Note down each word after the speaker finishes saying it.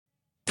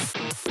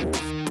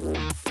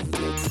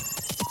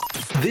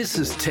This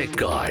is Tech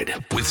Guide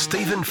with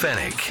Stephen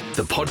Fennick,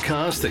 the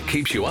podcast that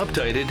keeps you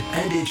updated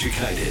and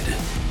educated.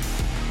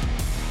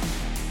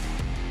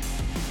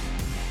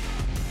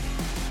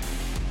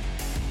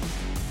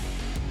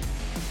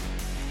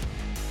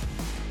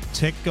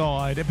 Tech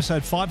Guide,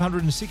 episode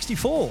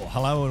 564.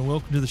 Hello and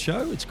welcome to the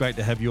show. It's great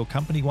to have your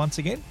company once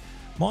again.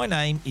 My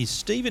name is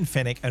Stephen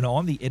Fennick and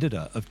I'm the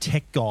editor of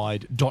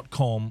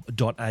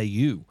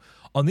techguide.com.au.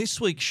 On this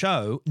week's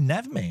show,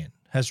 Navman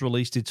has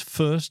released its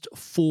first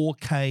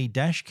 4K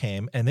dash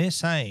cam and they're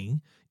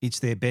saying it's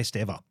their best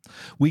ever.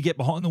 We get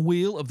behind the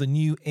wheel of the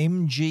new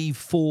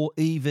MG4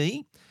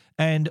 EV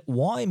and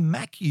why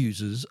Mac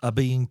users are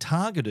being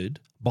targeted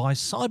by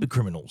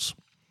cybercriminals.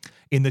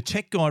 In the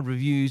Tech Guide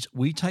reviews,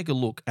 we take a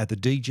look at the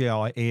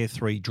DJI Air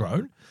 3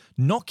 drone.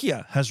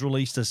 Nokia has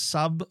released a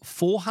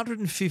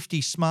sub-450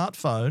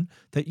 smartphone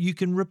that you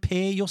can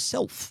repair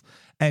yourself.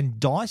 And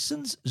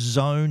Dyson's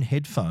Zone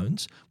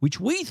headphones, which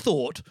we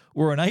thought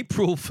were an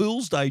April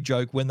Fool's Day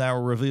joke when they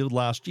were revealed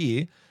last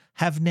year,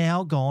 have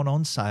now gone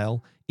on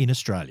sale in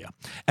Australia.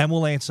 And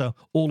we'll answer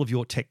all of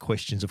your tech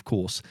questions, of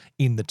course,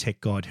 in the Tech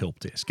Guide Help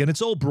Desk. And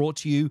it's all brought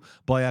to you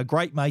by our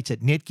great mates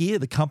at Netgear,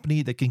 the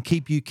company that can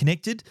keep you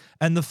connected,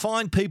 and the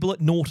fine people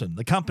at Norton,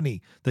 the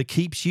company that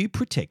keeps you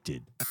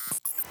protected.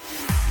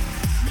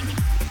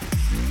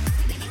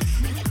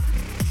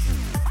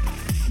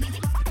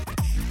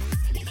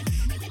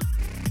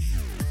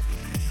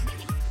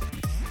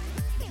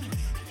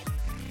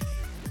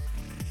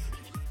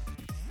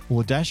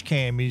 Well, the dash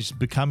cam is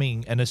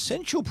becoming an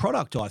essential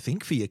product, I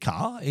think, for your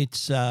car.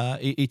 It's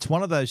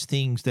one of those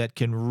things that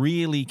can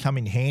really come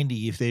in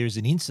handy if there is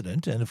an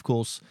incident. And, of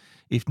course,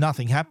 if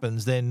nothing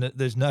happens, then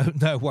there's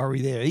no worry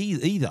there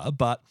either.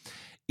 But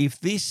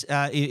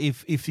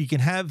if you can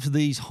have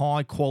these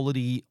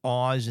high-quality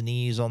eyes and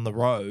ears on the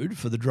road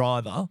for the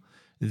driver,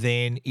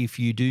 then if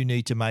you do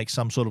need to make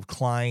some sort of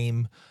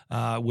claim,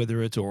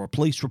 whether it's or a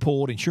police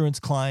report, insurance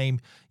claim,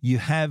 you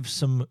have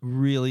some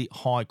really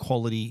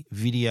high-quality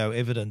video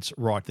evidence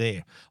right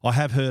there. I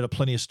have heard of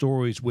plenty of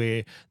stories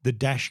where the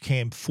dash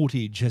cam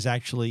footage has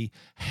actually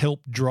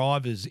helped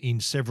drivers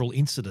in several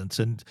incidents,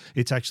 and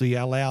it's actually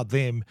allowed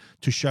them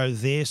to show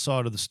their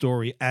side of the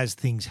story as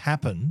things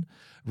happen,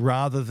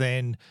 rather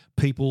than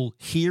people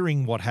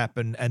hearing what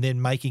happened and then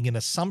making an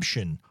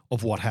assumption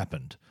of what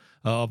happened.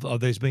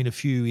 There's been a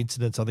few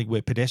incidents, I think,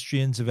 where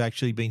pedestrians have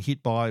actually been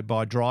hit by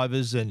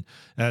drivers, and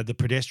the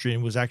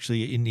pedestrian was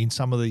actually, in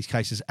some of these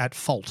cases, at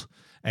fault.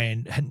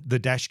 And the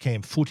dash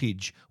cam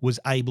footage was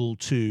able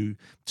to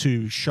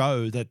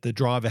show that the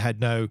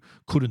driver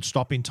couldn't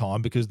stop in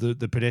time because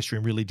the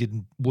pedestrian really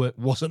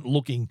wasn't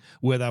looking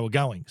where they were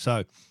going.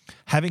 So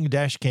having a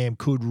dash cam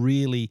could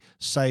really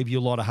save you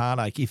a lot of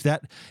heartache. If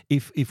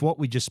what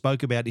we just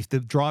spoke about, if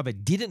the driver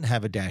didn't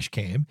have a dash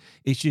cam,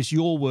 it's just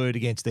your word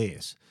against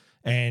theirs.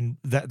 And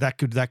that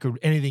could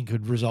anything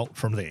could result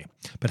from there.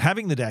 But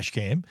having the dash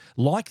cam,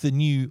 like the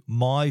new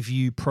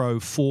MyView Pro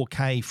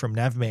 4K from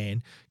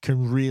Navman,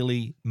 can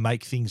really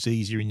make things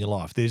easier in your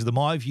life. There's the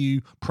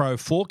MyView Pro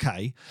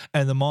 4K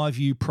and the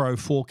MyView Pro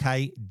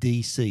 4K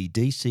DC.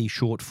 DC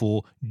short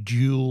for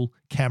dual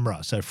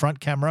camera. So front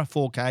camera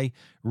 4K,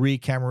 rear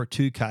camera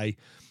 2K.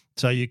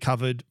 So you're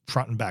covered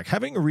front and back.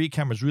 Having a rear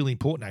camera is really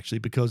important, actually,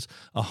 because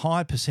a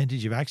high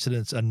percentage of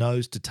accidents are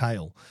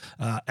nose-to-tail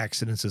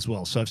accidents as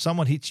well. So if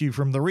someone hits you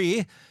from the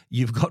rear,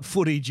 you've got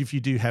footage if you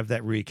do have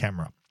that rear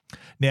camera.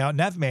 Now,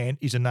 Navman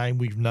is a name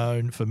we've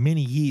known for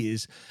many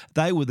years.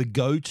 They were the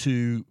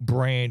go-to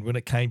brand when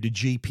it came to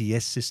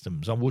GPS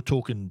systems. And we're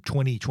talking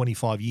 20,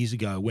 25 years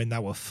ago when they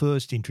were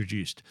first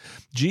introduced.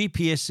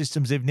 GPS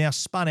systems, they've now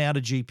spun out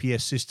of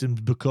GPS systems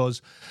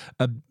because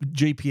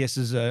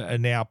GPSs are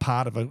now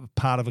part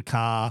of a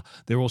car.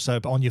 They're also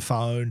on your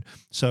phone.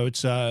 So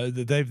it's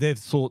they've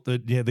thought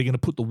that they're going to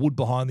put the wood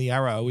behind the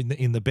arrow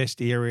in the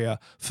best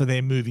area for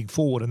them moving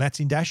forward, and that's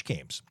in dash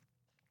cams.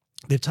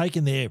 They've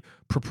taken their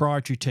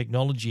proprietary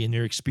technology and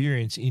their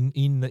experience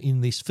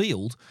in this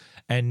field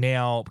and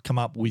now come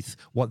up with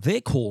what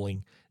they're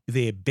calling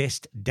their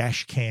best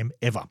dash cam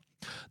ever.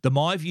 The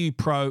MyView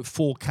Pro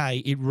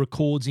 4K, it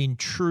records in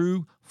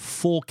true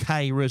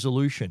 4K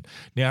resolution.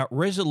 Now,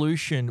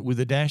 resolution with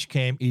a dash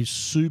cam is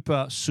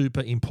super,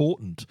 super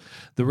important.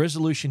 The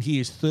resolution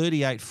here is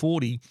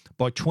 3840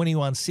 by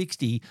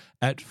 2160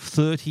 at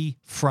 30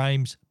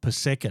 frames per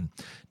second.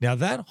 Now,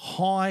 that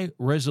high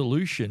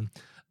resolution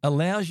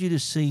allows you to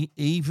see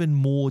even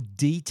more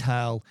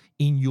detail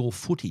in your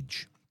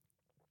footage.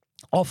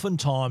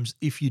 Oftentimes,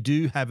 if you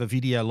do have a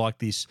video like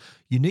this,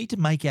 you need to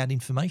make out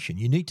information.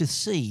 You need to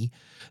see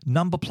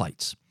number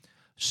plates,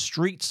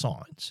 street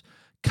signs,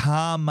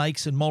 car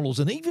makes and models,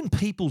 and even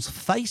people's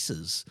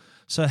faces.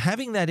 So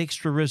having that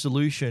extra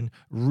resolution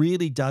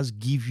really does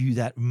give you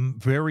that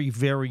very,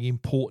 very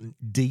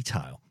important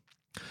detail.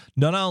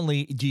 Not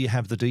only do you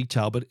have the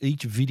detail, but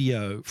each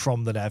video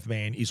from the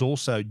Navman is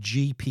also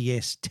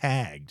GPS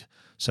tagged.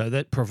 So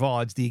that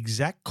provides the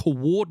exact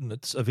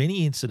coordinates of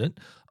any incident,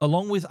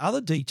 along with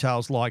other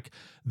details like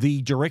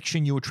the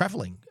direction you were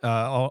traveling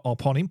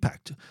upon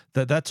impact.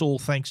 That's all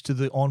thanks to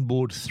the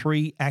onboard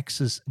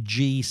 3-axis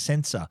G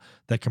sensor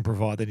that can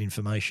provide that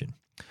information.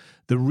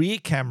 The rear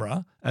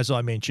camera, as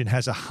I mentioned,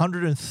 has a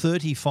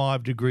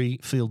 135-degree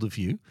field of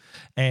view,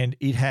 and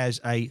it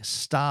has a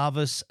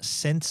Starvis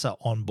sensor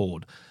on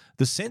board.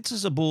 The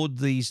sensors aboard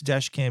these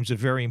dash cams are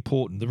very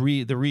important.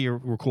 The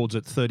rear records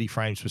at 30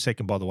 frames per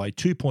second, by the way,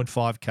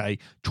 2.5K,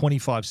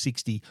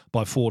 2560 by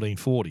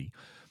 1440.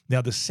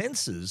 Now, the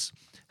sensors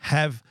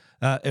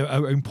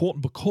are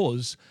important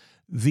because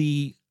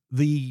the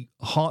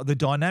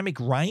dynamic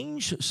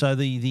range, so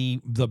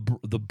the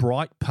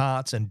bright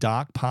parts and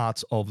dark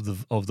parts of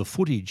the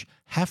footage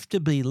have to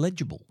be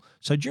legible.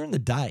 So during the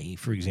day,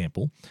 for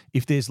example,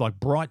 if there's like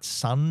bright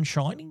sun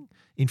shining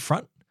in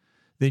front,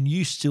 then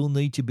you still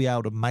need to be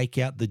able to make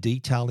out the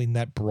detail in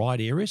that bright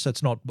area, so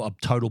it's not a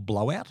total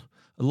blowout.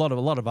 A lot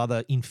of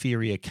other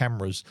inferior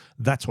cameras,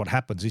 that's what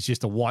happens. It's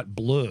just a white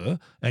blur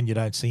and you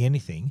don't see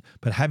anything.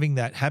 But having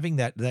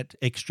that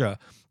extra,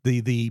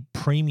 the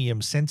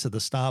premium sensor, the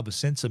Starvis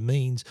sensor,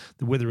 means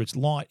that whether it's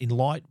light,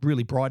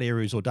 really bright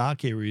areas or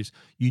dark areas,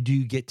 you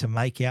do get to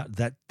make out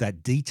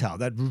that detail,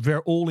 that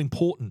very all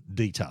important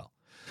detail.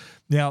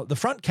 Now, the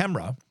front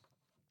camera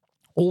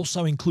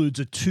also includes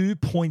a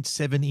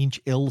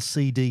 2.7-inch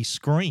LCD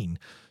screen.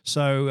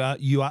 So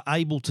you are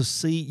able to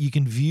see, you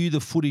can view the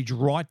footage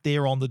right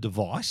there on the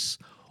device,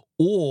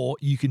 or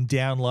you can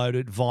download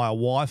it via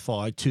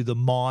Wi-Fi to the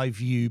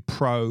MyView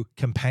Pro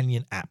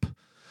companion app.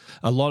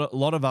 A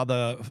lot of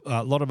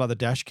other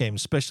dash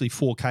cams, especially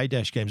 4K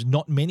dash cams,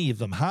 not many of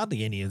them,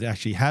 hardly any of them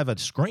actually have a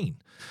screen.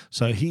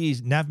 So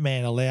here's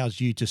Navman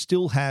allows you to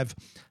still have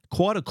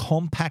quite a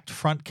compact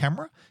front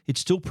camera. It's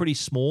still pretty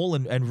small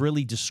and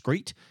really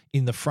discreet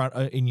in the front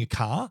in your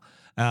car.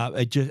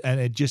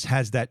 It just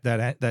has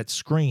that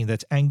screen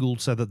that's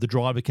angled so that the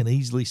driver can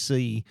easily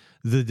see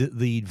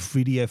the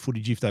video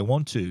footage if they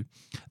want to.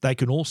 They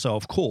can also,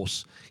 of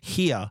course,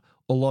 hear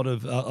a lot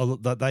of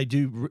they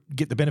do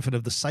get the benefit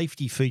of the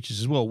safety features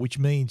as well, which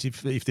means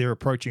if they're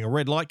approaching a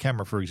red light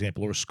camera, for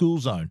example, or a school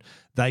zone,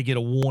 they get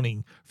a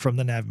warning from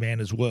the Navman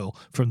as well,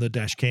 from the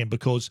dash cam,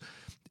 because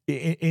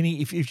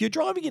if you're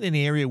driving in an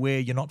area where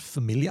you're not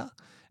familiar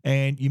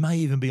and you may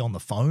even be on the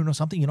phone or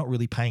something, you're not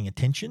really paying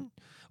attention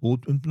or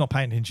not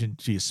paying attention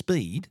to your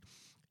speed,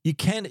 you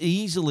can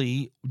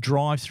easily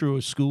drive through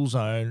a school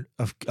zone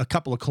a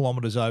couple of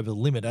kilometres over the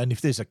limit. And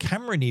if there's a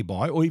camera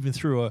nearby, or even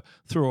through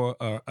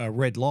a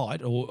red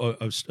light or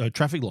a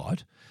traffic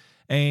light,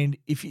 and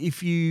if it's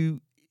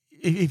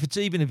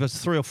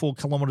 3 or 4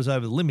 kilometres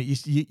over the limit,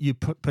 you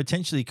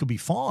potentially could be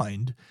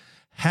fined.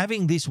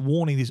 Having this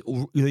warning,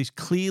 this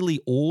clearly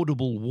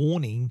audible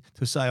warning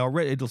to say,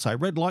 it'll say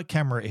red light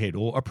camera ahead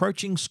or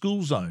approaching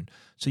school zone.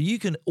 So you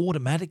can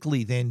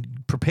automatically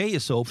then prepare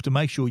yourself to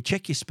make sure you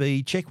check your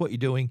speed, check what you're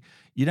doing.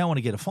 You don't want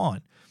to get a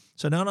fine.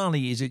 So not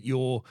only is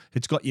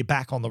it's got your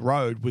back on the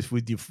road with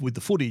the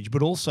footage,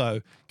 but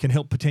also can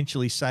help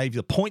potentially save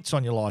the points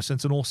on your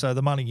license and also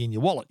the money in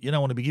your wallet. You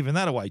don't want to be giving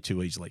that away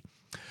too easily.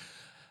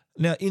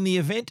 Now, in the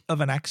event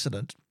of an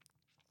accident,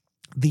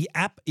 the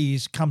app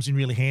comes in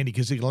really handy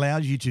because it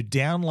allows you to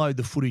download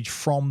the footage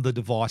from the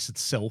device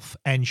itself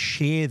and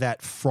share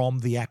that from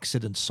the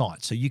accident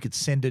site. So you could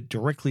send it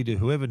directly to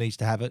whoever needs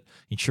to have it,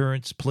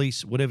 insurance,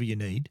 police, whatever you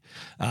need.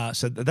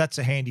 So that's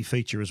a handy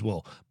feature as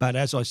well. But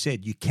as I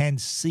said, you can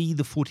see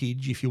the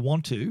footage if you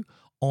want to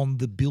on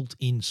the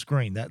built-in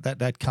screen.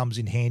 That comes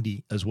in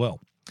handy as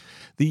well.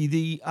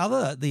 The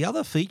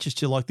other features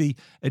too, like the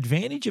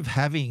advantage of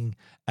having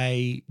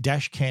a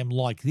dash cam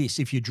like this,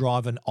 if you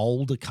drive an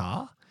older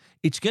car,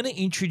 it's going to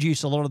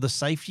introduce a lot of the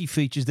safety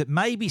features that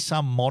maybe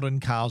some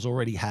modern cars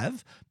already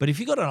have. But if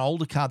you've got an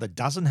older car that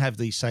doesn't have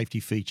these safety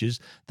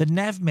features, the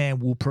Navman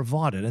will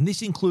provide it. And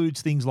this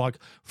includes things like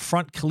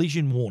front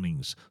collision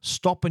warnings,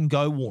 stop and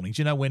go warnings.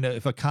 You know,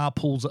 if a car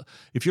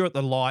if you're at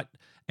the light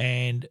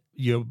and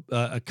your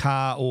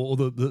car or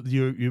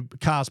your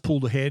car's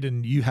pulled ahead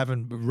and you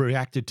haven't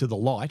reacted to the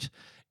light,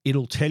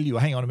 it'll tell you,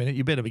 hang on a minute,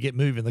 you better get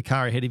moving. The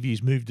car ahead of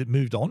you's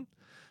moved on.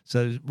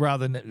 So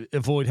rather than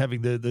avoid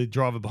having the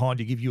driver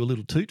behind you give you a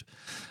little toot.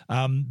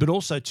 But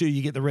also, too,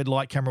 you get the red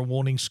light camera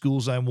warnings,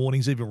 school zone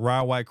warnings, even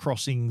railway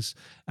crossings.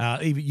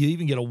 You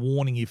even get a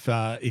warning if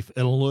an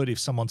alert if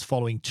someone's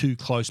following too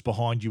close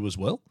behind you as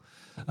well,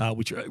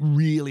 which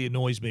really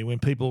annoys me when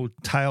people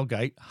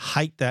tailgate.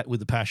 Hate that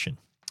with a passion.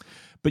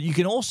 But you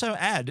can also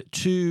add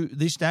to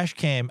this dash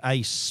cam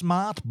a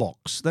smart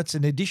box. That's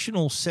an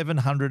additional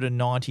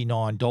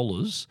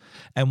 $799.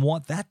 And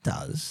what that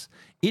does,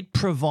 it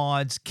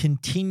provides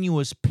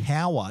continuous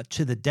power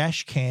to the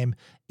dash cam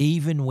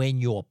even when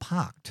you're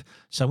parked.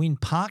 So in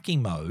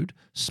parking mode,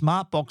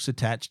 smart box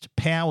attached,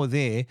 power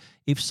there.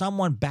 If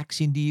someone backs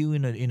into you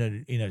in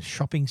a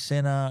shopping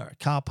centre, a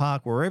car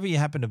park, wherever you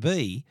happen to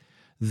be,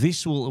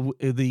 this will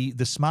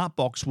the smart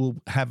box will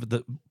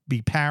be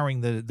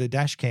powering the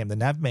dash cam, the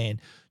Navman,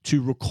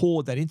 to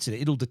record that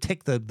incident. It'll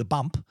detect the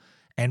bump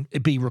and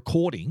be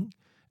recording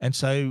And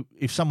so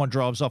if someone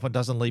drives off and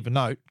doesn't leave a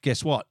note,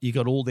 guess what? You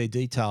got all their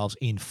details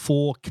in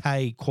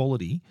 4K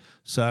quality.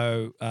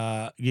 So,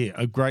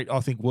 a great, I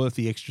think, worth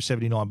the extra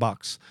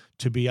 $79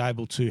 to be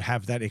able to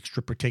have that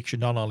extra protection,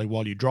 not only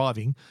while you're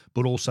driving,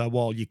 but also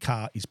while your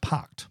car is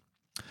parked.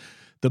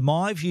 The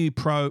MyView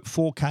Pro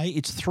 4K,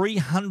 it's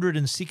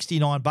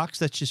 $369.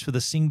 That's just for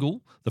the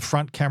single, the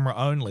front camera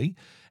only.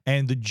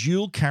 And the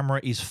dual camera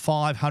is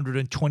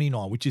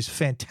 $529, which is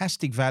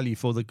fantastic value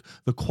for the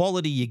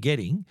quality you're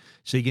getting.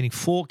 So you're getting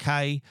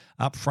 4K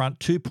up front,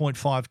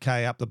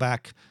 2.5K up the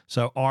back.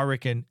 So I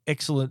reckon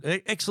excellent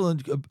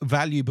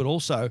value, but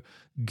also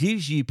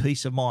gives you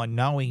peace of mind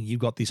knowing you've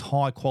got this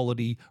high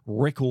quality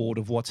record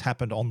of what's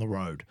happened on the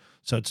road.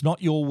 So it's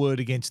not your word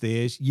against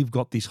theirs. You've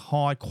got this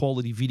high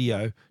quality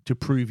video to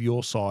prove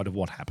your side of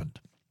what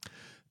happened.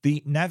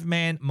 The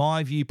Navman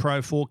MyView Pro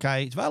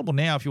 4K. It's available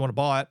now if you want to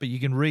buy it, but you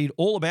can read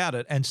all about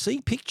it and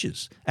see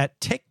pictures at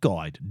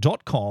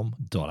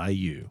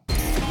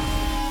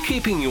techguide.com.au.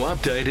 Keeping you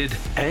updated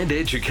and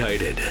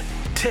educated.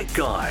 Tech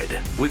Guide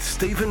with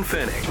Stephen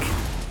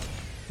Fennick.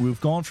 We've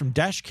gone from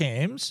dash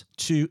cams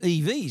to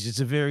EVs.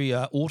 It's a very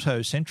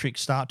auto-centric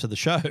start to the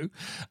show.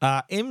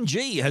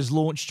 MG has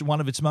launched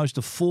one of its most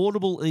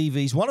affordable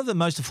EVs, one of the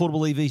most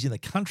affordable EVs in the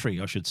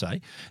country, I should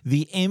say,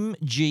 the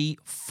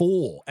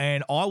MG4.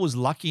 And I was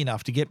lucky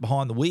enough to get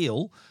behind the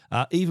wheel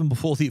even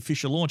before the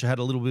official launch. I had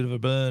a little bit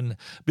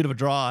of a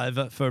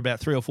drive for about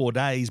 3 or 4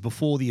 days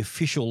before the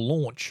official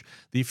launch.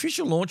 The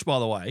official launch, by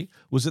the way,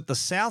 was at the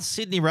South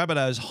Sydney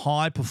Rabbitohs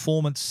High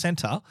Performance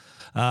Centre.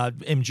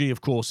 MG,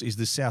 of course, is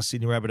the South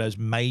Sydney Rabbitohs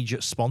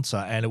major sponsor,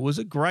 and it was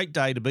a great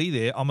day to be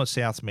there. I'm a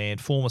South man,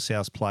 former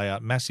South player,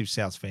 massive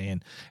South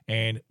fan,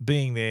 and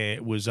being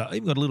there was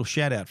even got a little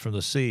shout out from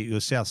the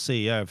South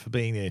CEO for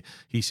being there.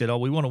 He said,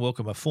 we want to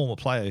welcome a former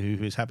player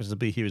who happens to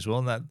be here as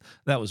well, and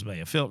that was me.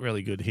 It felt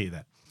really good to hear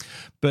that.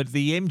 But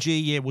the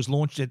MG was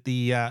launched at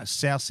the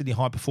South Sydney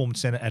High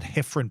Performance Centre at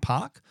Heffron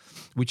Park,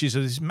 which is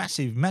this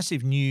massive,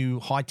 massive new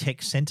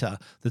high-tech centre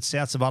that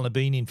Souths have only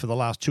been in for the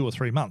last 2 or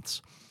 3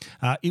 months.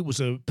 It was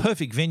a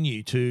perfect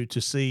venue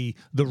to see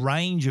the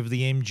range of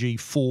the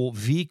MG4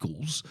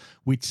 vehicles,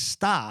 which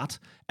start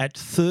at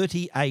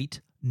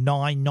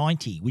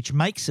 $38,990, which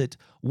makes it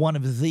one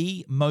of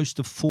the most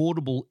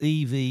affordable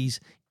EVs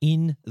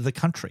in the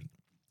country.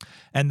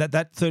 And that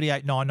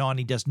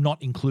 $38,990 does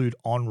not include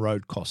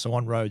on-road costs. So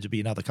on-roads would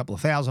be another couple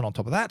of thousand on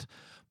top of that.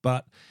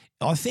 But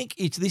I think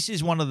this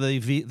is one of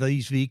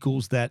these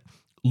vehicles that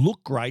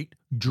look great,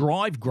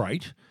 drive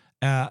great,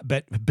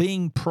 but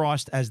being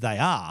priced as they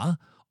are,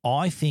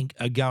 I think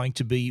are going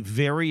to be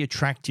very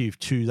attractive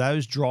to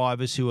those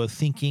drivers who are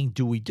thinking,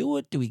 do we do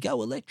it? Do we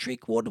go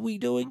electric? What are we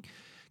doing?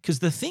 Because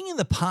the thing in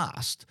the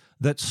past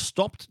that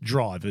stopped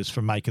drivers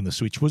from making the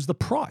switch was the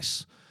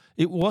price.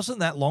 It wasn't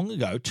that long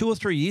ago, 2 or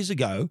 3 years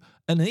ago,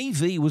 an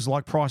EV was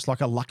priced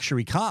like a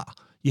luxury car.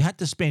 You had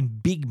to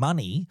spend big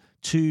money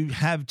to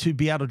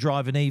be able to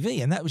drive an EV,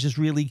 and that was just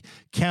really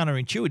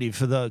counterintuitive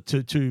for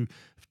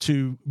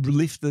to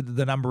lift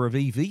the number of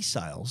EV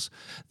sales.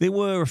 There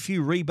were a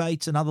few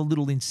rebates and other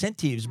little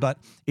incentives, but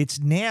it's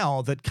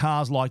now that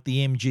cars like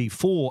the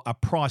MG4 are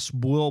priced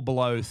well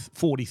below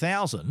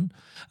 $40,000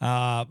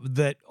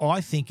 that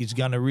I think is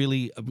going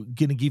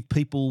to give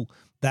people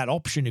that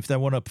option if they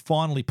want to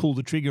finally pull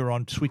the trigger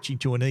on switching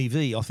to an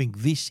EV. I think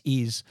this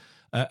is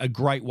a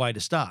great way to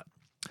start.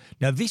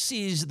 Now, the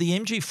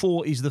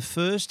MG4 is the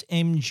first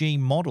MG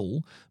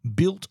model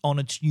built on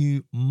its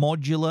new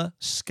modular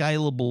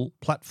scalable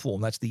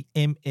platform. That's the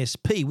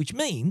MSP, which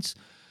means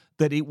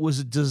that it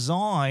was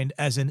designed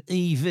as an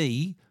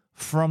EV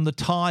from the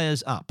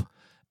tyres up.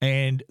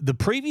 And the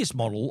previous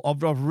model, I've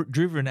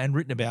driven and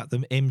written about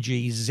them,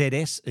 MG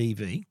ZS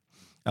EV.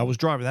 I was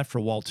driving that for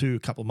a while too, a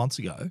couple of months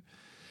ago.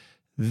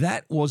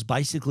 That was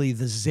basically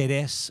the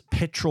ZS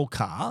petrol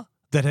car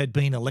that had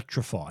been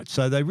electrified.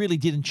 So they really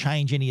didn't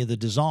change any of the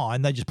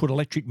design. They just put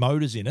electric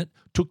motors in it,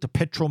 took the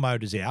petrol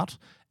motors out,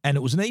 and it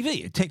was an EV.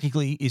 It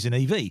technically is an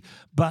EV,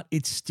 but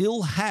it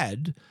still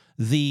had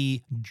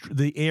the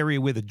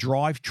area where the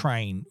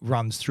drivetrain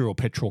runs through a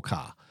petrol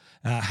car.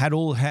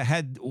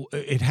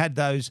 It had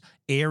those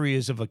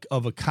areas of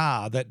a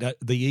car that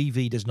the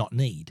EV does not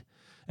need.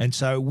 And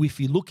so if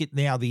you look at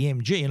now the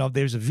MG, and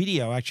there's a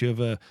video actually of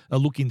a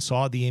look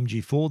inside the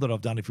MG4 that I've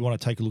done if you want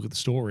to take a look at the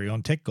story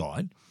on Tech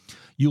Guide,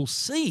 you'll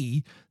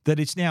see that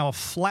it's now a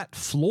flat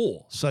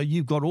floor. So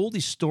you've got all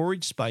this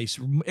storage space,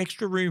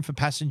 extra room for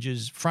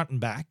passengers front and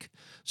back.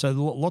 So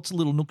lots of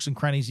little nooks and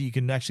crannies that you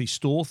can actually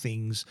store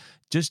things.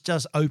 Just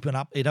does open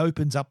up. It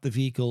opens up the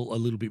vehicle a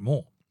little bit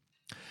more.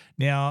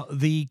 Now,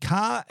 the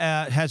car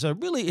has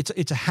it's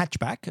a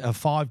hatchback, a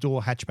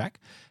 5-door hatchback,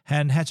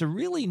 and has a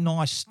really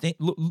nice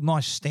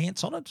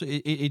stance on it.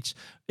 It's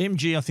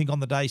MG, I think,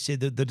 on the day said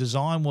that the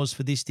design was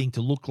for this thing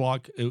to look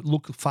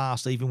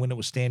fast even when it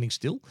was standing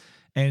still.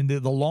 and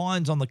the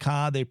lines on the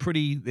car, they're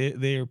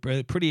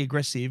pretty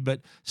aggressive,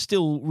 but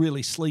still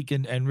really sleek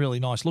and really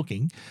nice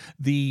looking.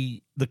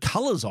 The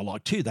colors I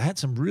like too. They had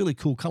some really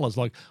cool colors.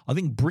 Like I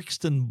think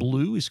Brixton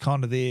blue is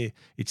kind of their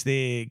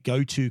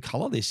go-to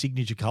color, their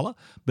signature color.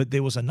 But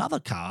there was another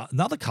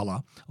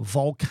color,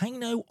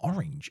 volcano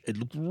orange. It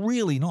looked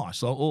really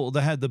nice. Or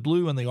they had the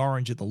blue and the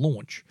orange at the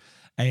launch.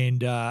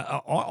 And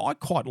I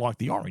quite like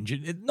the orange.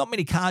 Not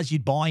many cars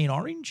you'd buy in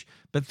orange,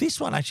 but this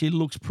one actually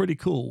looks pretty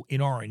cool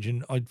in orange.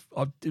 And it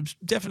was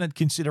definite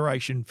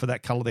consideration for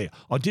that colour there.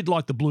 I did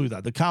like the blue,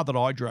 though. The car that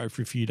I drove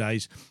for a few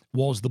days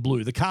was the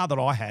blue. The car that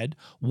I had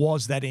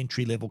was that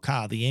entry-level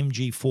car, the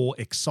MG4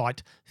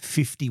 Excite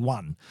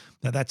 51.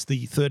 Now, that's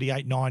the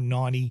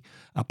 38,990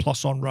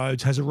 plus on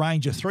roads, has a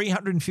range of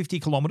 350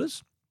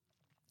 kilometres.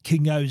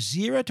 Can go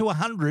 0 to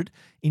 100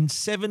 in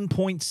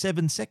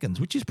 7.7 seconds,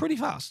 which is pretty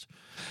fast.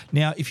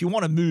 Now, if you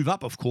want to move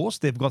up, of course,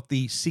 they've got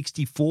the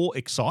 64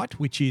 Excite,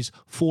 which is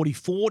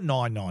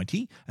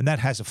 44,990, and that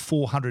has a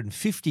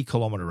 450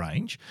 kilometre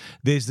range.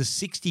 There's the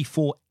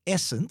 64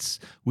 Essence,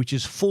 which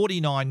is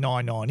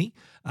 49,990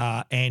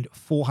 and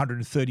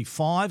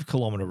 435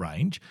 kilometre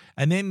range.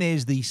 And then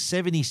there's the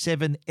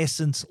 77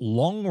 Essence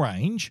Long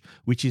Range,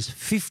 which is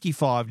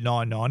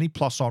 55,990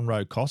 plus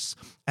on-road costs,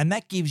 and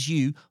that gives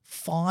you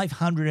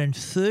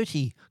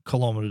 530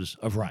 kilometres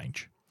of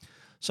range.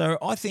 So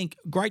I think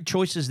great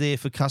choices there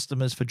for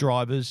customers, for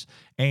drivers,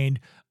 and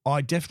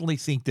I definitely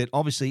think that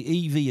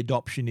obviously EV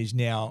adoption is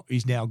now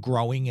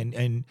growing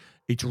and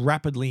it's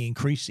rapidly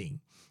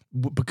increasing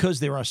because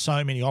there are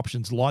so many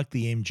options like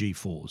the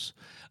MG4s.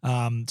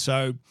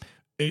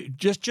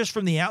 Just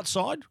from the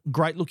outside,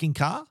 great looking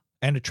car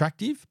and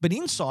attractive, but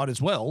inside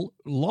as well,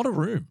 a lot of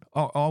room.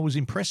 I was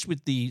impressed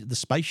with the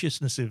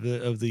spaciousness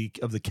of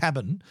the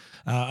cabin.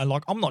 And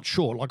like, I'm not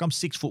sure, like I'm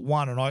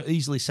 6'1" and I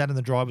easily sat in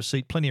the driver's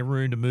seat, plenty of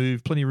room to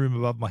move, plenty of room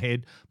above my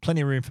head,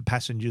 plenty of room for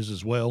passengers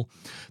as well.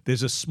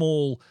 There's a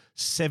small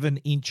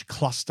 7-inch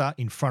cluster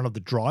in front of the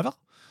driver.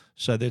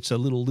 So that's a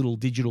little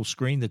digital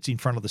screen that's in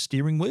front of the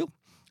steering wheel.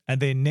 And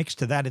then next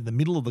to that, in the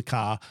middle of the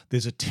car,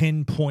 there's a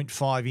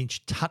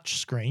 10.5-inch touch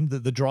screen.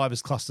 The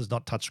driver's cluster is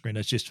not touch screen;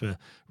 it's just for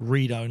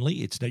read only.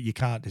 It's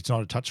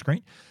not a touch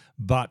screen.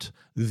 But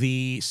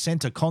the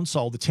center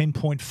console, the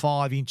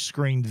 10.5-inch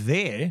screen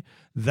there,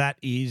 that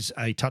is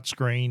a touch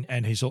screen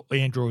and has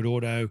Android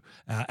Auto,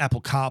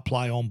 Apple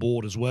CarPlay on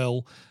board as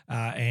well,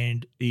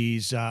 and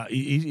is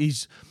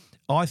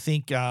I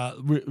think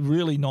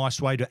really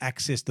nice way to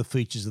access the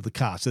features of the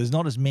car. So there's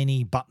not as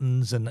many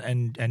buttons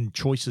and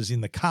choices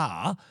in the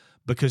car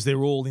because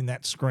they're all in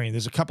that screen.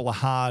 There's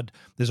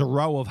a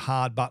row of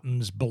hard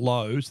buttons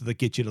below so that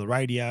get you to the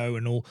radio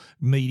and all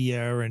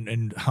media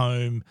and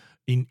home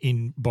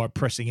in by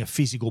pressing a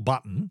physical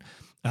button.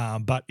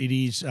 But it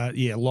is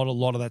a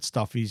lot of that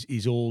stuff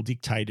is all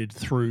dictated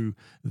through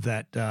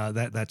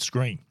that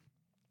screen.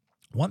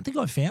 One thing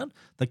I found,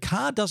 the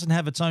car doesn't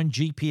have its own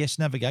GPS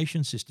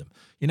navigation system.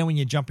 You know, when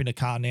you jump in a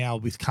car now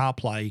with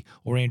CarPlay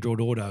or Android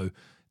Auto,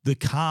 the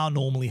car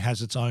normally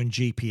has its own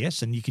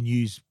GPS, and you can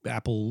use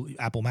Apple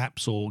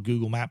Maps or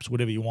Google Maps,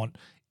 whatever you want,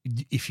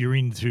 if you're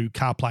in through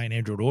CarPlay and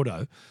Android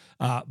Auto.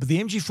 But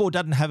the MG4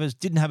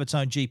 didn't have its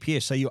own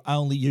GPS, so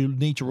you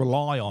need to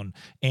rely on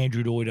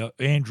Android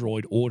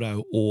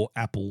Auto or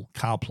Apple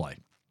CarPlay.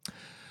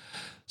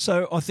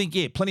 So I think,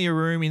 plenty of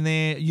room in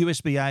there,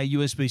 USB-A,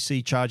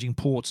 USB-C charging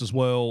ports as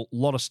well, a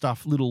lot of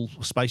stuff, little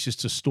spaces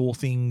to store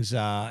things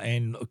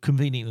and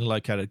conveniently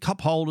located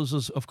cup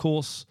holders, of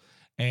course,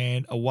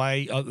 and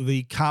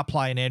the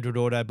CarPlay and Android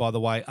Auto, by the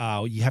way,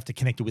 you have to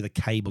connect it with a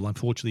cable.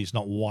 Unfortunately, it's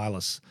not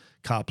wireless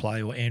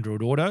CarPlay or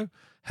Android Auto.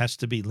 Has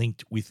to be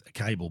linked with a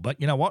cable.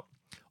 But you know what?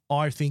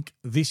 I think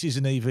this is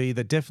an EV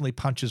that definitely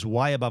punches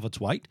way above its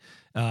weight.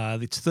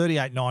 It's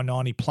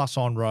 38,990 plus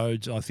on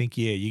roads. I think,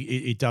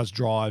 it does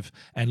drive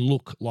and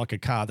look like a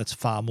car that's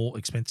far more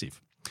expensive.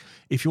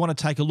 If you want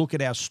to take a look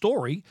at our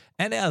story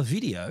and our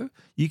video,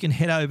 you can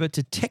head over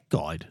to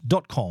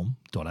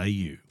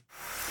techguide.com.au.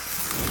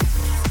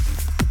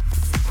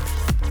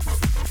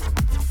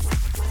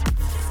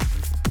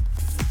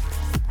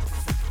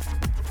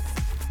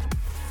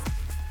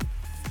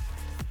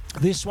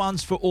 This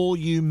one's for all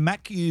you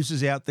Mac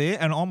users out there,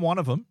 and I'm one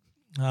of them.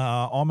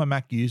 I'm a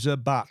Mac user,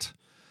 but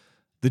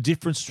the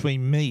difference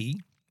between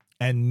me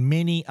and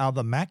many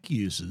other Mac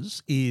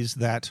users is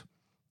that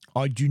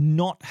I do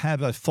not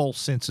have a false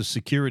sense of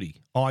security.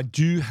 I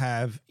do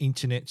have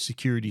internet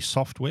security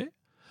software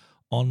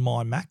on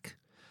my Mac.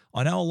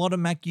 I know a lot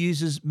of Mac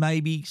users,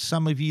 maybe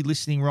some of you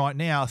listening right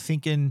now, are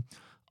thinking,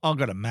 I've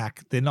got a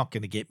Mac, they're not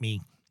going to get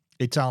me.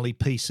 It's only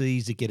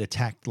PCs that get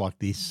attacked like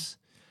this.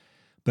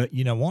 But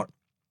you know what?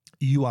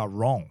 You are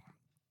wrong.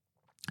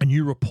 A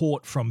new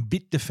report from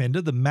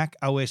Bitdefender, the Mac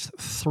OS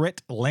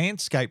Threat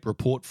Landscape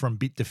report from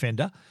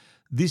Bitdefender.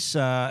 This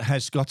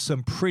has got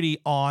some pretty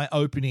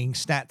eye-opening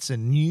stats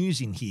and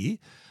news in here.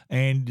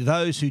 And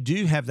those who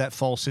do have that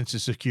false sense of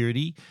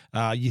security,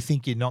 you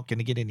think you're not going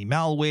to get any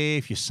malware,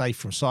 if you're safe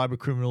from cyber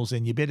criminals,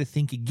 then you better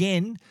think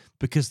again,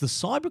 because the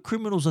cyber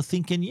criminals are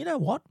thinking, you know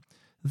what?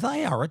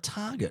 They are a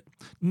target.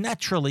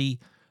 Naturally,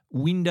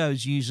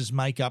 Windows users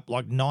make up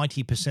like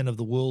 90% of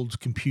the world's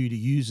computer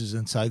users.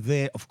 And so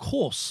there, of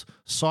course,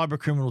 cyber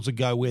criminals will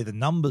go where the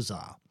numbers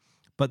are.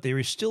 But there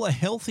is still a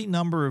healthy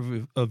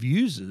number of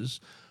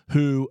users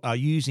who are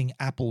using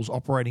Apple's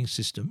operating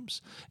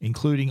systems,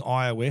 including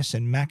iOS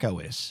and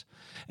macOS.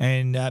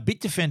 And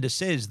Bitdefender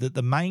says that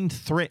the main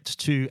threats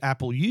to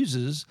Apple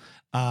users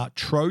are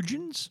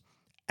Trojans,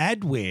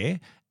 adware,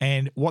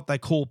 and what they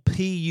call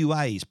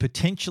PUAs,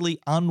 potentially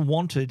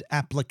unwanted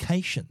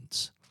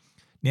applications.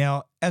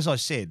 Now, as I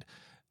said,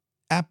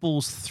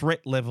 Apple's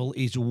threat level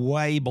is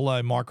way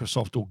below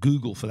Microsoft or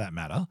Google for that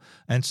matter.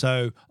 And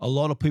so a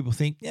lot of people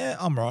think, yeah,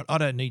 I'm right, I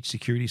don't need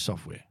security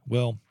software.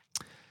 Well,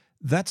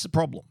 that's the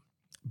problem,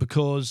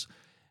 because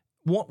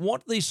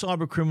what these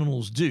cyber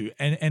criminals do,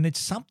 and it's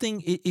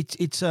something,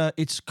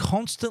 it's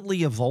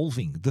constantly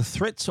evolving. The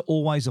threats are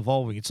always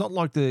evolving. It's not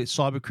like the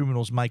cyber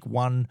criminals make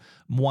one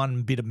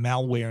bit of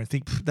malware and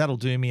think, that'll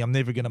do me, I'm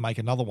never going to make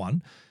another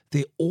one.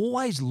 They're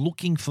always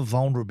looking for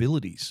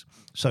vulnerabilities.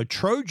 So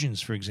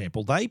Trojans, for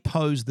example, they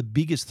pose the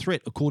biggest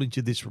threat according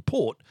to this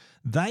report.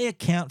 They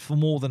account for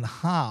more than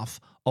half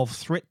of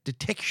threat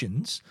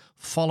detections,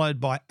 followed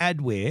by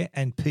adware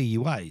and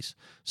PUAs.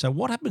 So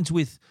what happens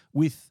with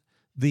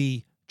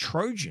the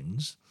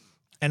Trojans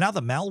and other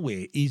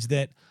malware is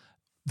that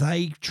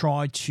they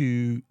try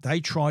to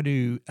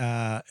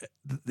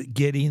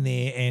get in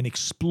there and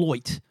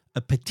exploit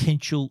a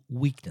potential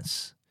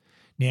weakness.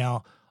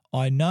 Now,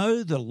 I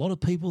know that a lot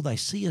of people, they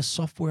see a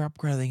software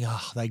upgrade, they think,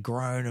 they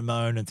groan and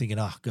moan and thinking,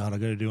 oh God,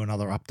 I've got to do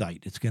another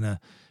update.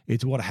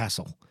 It's what a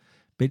hassle.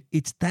 But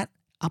it's that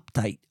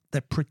update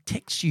that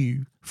protects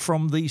you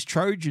from these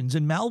Trojans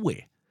and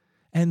malware.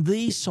 And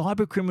these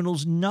cyber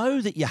criminals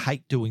know that you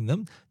hate doing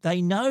them.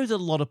 They know that a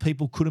lot of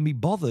people couldn't be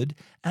bothered,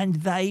 and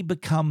they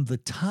become the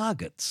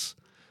targets.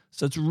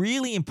 So it's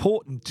really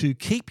important to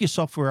keep your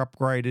software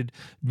upgraded,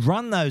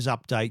 run those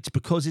updates,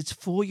 because it's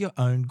for your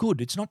own good.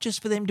 It's not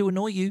just for them to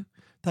annoy you.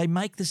 They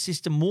make the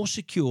system more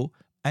secure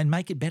and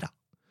make it better.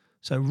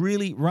 So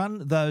really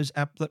run those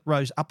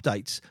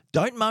updates.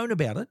 Don't moan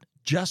about it.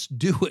 Just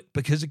do it,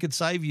 because it could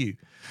save you.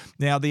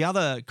 Now,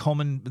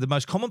 the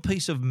most common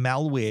piece of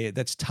malware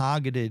that's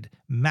targeted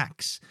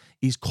Macs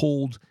is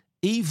called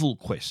Evil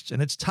Quest,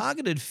 and it's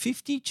targeted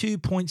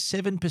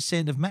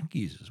 52.7% of Mac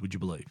users, would you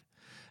believe?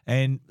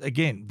 And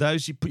again,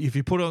 if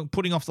you're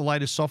putting off the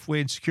latest software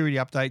and security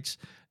updates,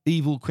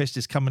 Evil Quest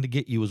is coming to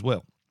get you as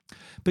well.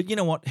 But you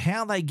know what?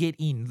 How they get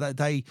in,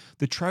 the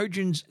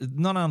Trojans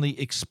not only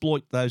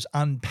exploit those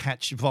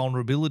unpatched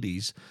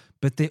vulnerabilities,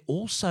 but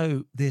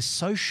they're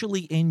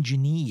socially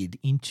engineered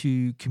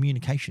into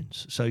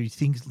communications. So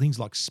things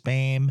like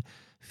spam,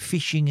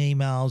 phishing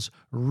emails,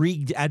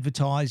 rigged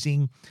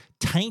advertising,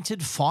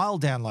 tainted file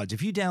downloads.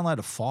 If you download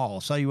a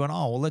file, so you went,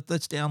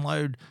 let's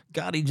download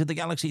Guardians of the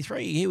Galaxy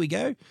 3, here we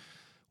go.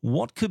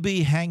 What could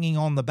be hanging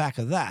on the back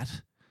of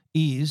that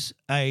is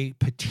a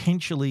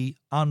potentially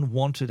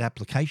unwanted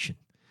application.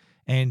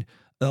 And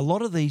a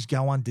lot of these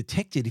go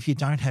undetected if you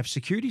don't have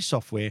security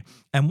software.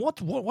 And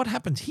what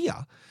happens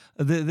here?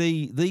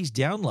 These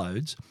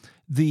downloads,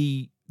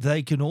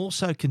 they can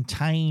also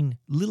contain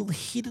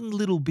hidden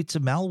little bits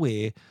of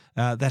malware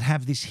that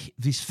have this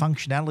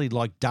functionality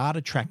like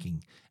data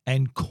tracking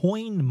and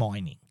coin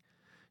mining.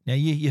 Now,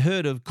 you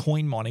heard of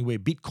coin mining, where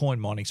Bitcoin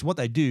mining. So what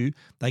they do,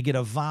 they get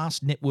a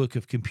vast network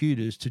of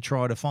computers to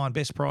try to find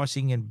best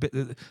pricing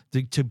and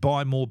to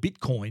buy more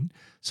Bitcoin.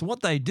 So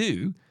what they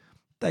do,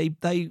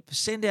 they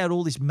send out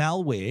all this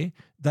malware.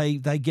 They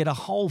get a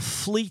whole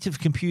fleet of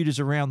computers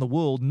around the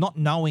world, not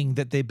knowing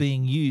that they're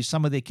being used.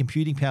 Some of their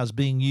computing power is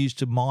being used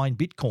to mine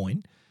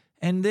Bitcoin,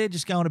 and they're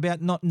just going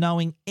about not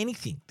knowing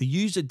anything. The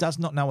user does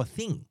not know a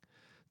thing.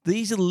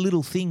 These are the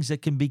little things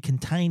that can be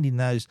contained in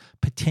those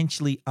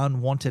potentially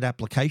unwanted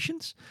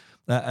applications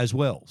as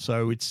well.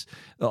 So it's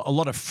a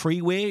lot of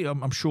freeware.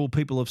 I'm sure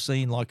people have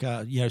seen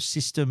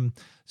system.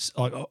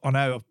 I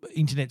know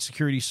internet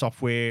security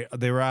software.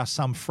 There are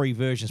some free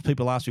versions.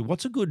 People ask me,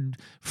 what's a good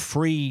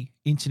free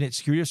internet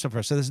security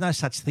software? So there's no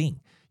such thing.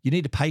 You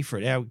need to pay for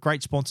it. Our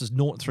great sponsors,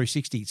 Norton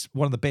 360. It's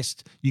one of the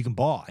best you can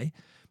buy.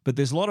 But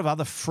there's a lot of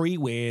other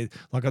freeware.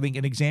 Like I think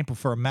an example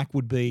for a Mac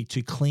would be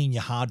to clean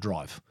your hard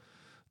drive.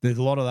 There's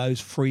a lot of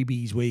those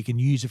freebies where you can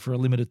use it for a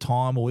limited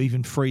time or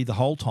even free the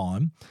whole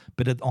time.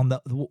 But on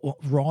the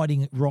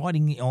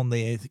riding on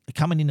there,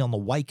 coming in on the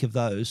wake of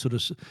those, sort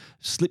of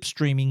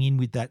slipstreaming in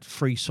with that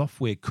free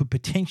software could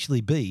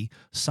potentially be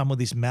some of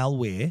this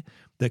malware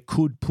that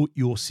could put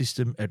your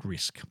system at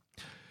risk.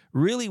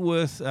 Really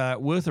worth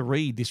a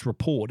read, this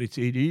report. It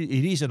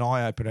is an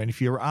eye-opener. And if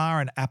you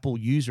are an Apple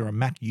user, a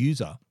Mac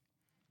user,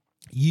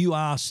 you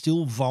are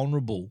still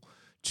vulnerable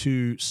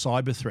to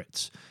cyber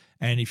threats.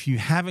 And if you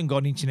haven't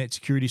got internet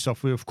security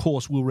software, of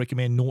course, we'll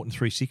recommend Norton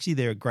 360.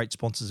 They're great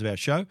sponsors of our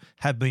show,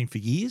 have been for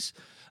years.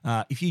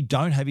 If you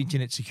don't have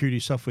internet security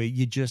software,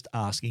 you're just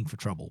asking for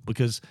trouble,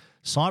 because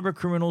cyber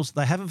criminals,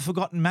 they haven't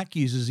forgotten Mac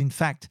users. In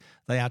fact,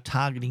 they are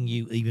targeting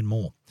you even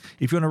more.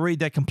 If you want to read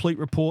that complete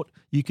report,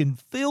 you can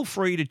feel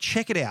free to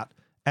check it out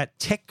at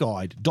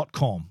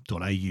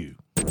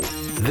techguide.com.au.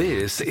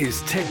 This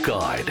is Tech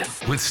Guide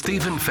with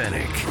Stephen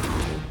Fennick.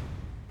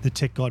 The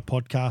Tech Guide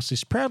podcast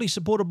is proudly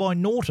supported by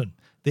Norton.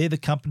 They're the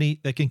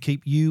company that can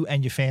keep you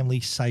and your family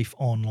safe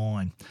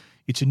online.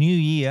 It's a new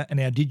year and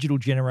our digital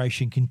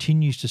generation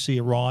continues to see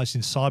a rise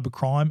in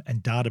cybercrime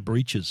and data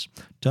breaches.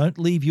 Don't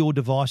leave your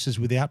devices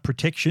without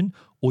protection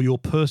or your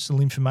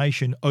personal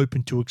information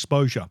open to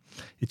exposure.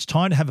 It's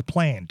time to have a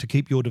plan to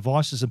keep your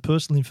devices and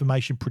personal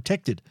information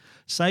protected.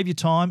 Save your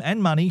time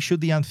and money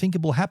should the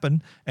unthinkable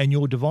happen and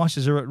your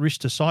devices are at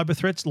risk to cyber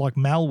threats like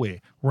malware,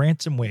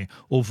 ransomware,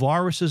 or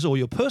viruses, or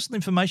your personal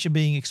information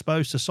being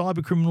exposed to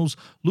cyber criminals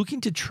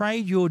looking to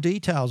trade your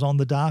details on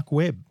the dark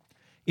web.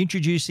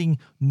 Introducing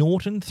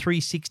Norton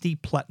 360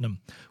 Platinum.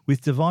 With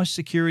device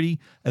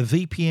security, a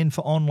VPN for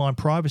online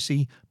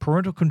privacy,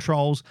 parental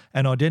controls,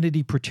 and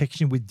identity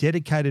protection with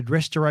dedicated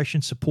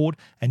restoration support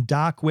and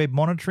dark web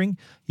monitoring,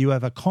 you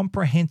have a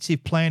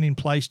comprehensive plan in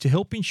place to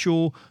help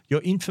ensure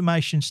your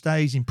information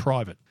stays in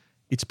private.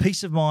 It's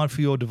peace of mind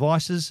for your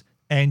devices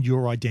and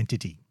your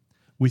identity.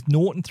 With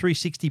Norton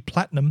 360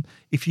 Platinum,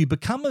 if you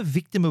become a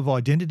victim of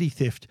identity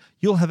theft,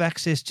 you'll have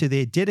access to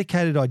their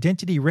dedicated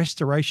identity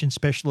restoration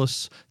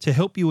specialists to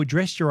help you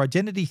address your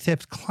identity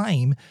theft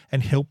claim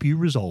and help you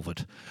resolve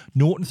it.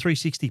 Norton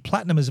 360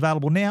 Platinum is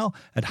available now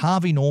at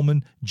Harvey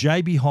Norman,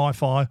 JB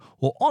Hi-Fi,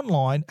 or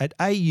online at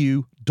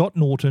au.norton.com.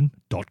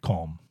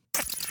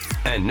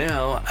 And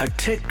now, a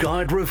Tech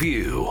Guide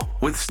review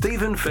with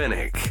Stephen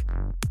Fennick.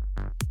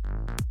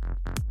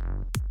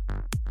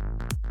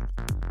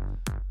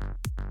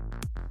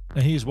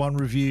 Now, here's one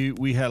review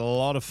we had a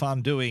lot of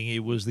fun doing.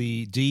 It was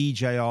the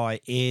DJI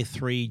Air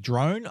 3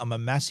 drone. I'm a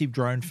massive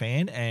drone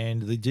fan,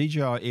 and the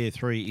DJI Air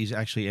 3 is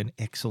actually an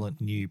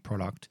excellent new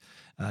product.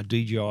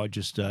 DJI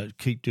just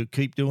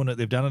keep doing it.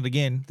 They've done it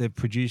again. They've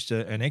produced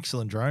an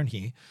excellent drone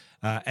here,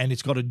 and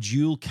it's got a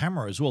dual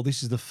camera as well.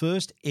 This is the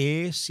first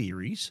Air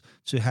series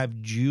to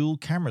have dual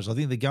cameras. I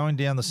think they're going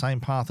down the same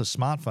path as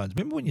smartphones.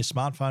 Remember when your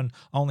smartphone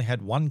only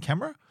had one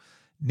camera?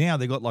 Now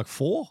they've got like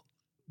four.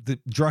 The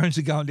drones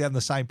are going down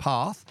the same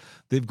path.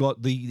 They've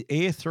got the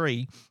Air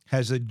 3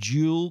 has a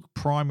dual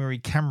primary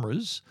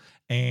cameras,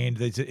 and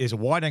there's a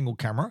wide-angle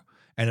camera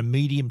and a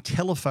medium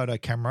telephoto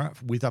camera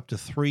with up to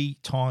 3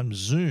 times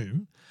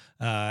zoom,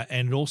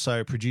 and it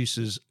also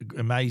produces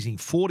amazing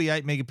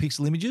 48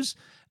 megapixel images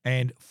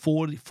and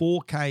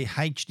 4K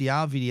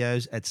HDR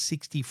videos at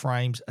 60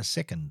 frames a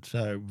second.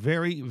 So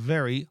very,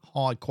 very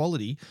high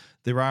quality.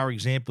 There are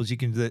examples you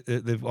can.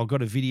 I've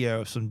got a video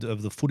of some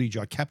of the footage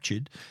I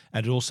captured,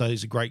 and it also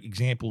is a great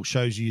example.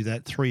 Shows you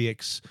that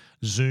 3x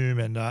zoom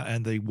and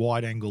the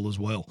wide angle as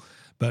well.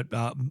 But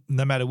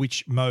no matter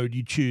which mode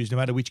you choose, no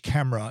matter which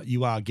camera,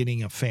 you are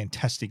getting a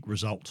fantastic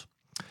result.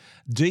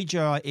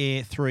 DJI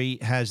Air 3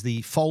 has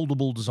the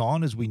foldable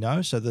design, as we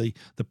know, so the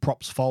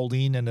props fold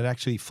in and it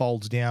actually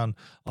folds down.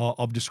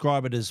 I've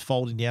described it as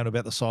folding down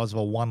about the size of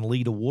a 1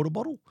 litre water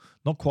bottle,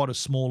 not quite as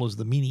small as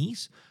the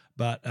minis,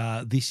 but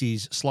this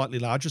is slightly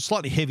larger,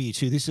 slightly heavier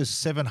too. This is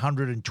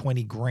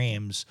 720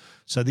 grams,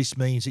 so this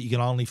means that you can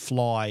only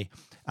fly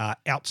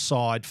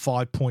outside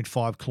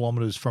 5.5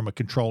 kilometres from a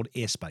controlled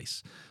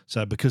airspace.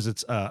 So because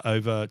it's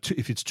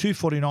if it's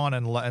 249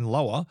 and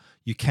lower,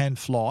 you can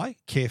fly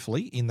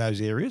carefully in those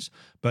areas.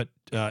 But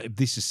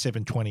this is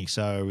 720,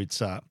 so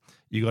it's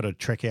you got to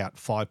trek out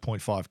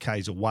 5.5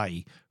 k's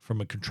away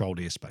from a controlled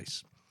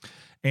airspace.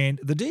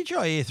 And the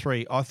DJI Air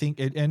 3, I think,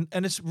 and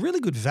it's really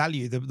good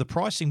value. The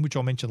pricing, which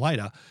I'll mention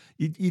later,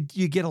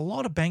 you get a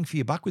lot of bang for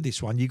your buck with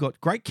this one. You got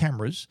great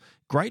cameras,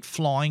 great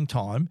flying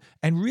time,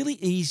 and really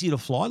easy to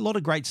fly. A lot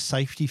of great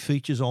safety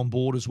features on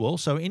board as well.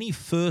 So any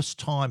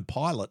first-time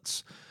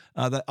pilots,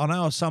 that I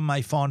know some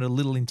may find it a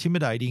little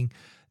intimidating,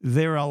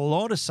 there are a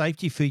lot of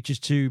safety features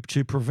to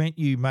prevent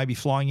you maybe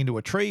flying into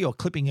a tree or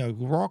clipping a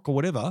rock or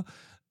whatever.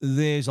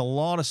 There's a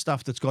lot of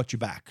stuff that's got you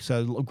back.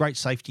 So a great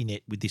safety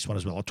net with this one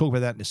as well. I'll talk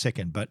about that in a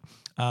second. But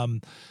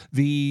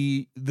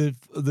the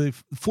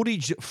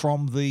footage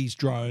from these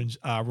drones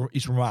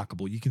is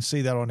remarkable. You can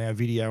see that on our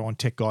video on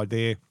Tech Guide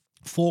there.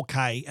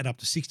 4K at up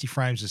to 60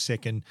 frames a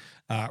second,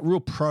 real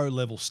pro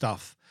level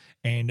stuff.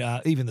 And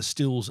even the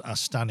stills are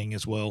stunning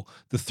as well.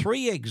 The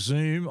 3x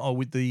zoom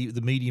with the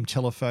medium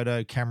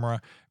telephoto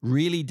camera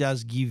really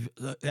does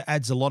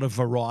adds a lot of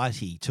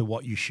variety to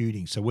what you're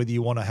shooting. So whether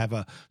you want to have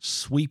a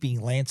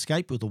sweeping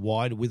landscape with a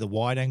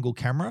wide angle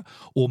camera,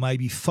 or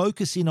maybe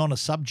focus in on a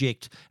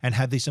subject and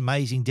have this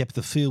amazing depth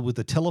of field with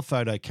the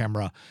telephoto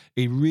camera,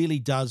 it really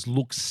does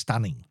look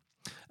stunning.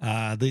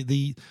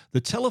 The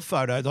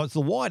telephoto,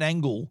 the wide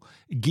angle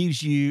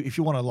gives you, if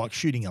you want to like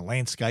shooting a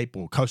landscape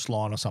or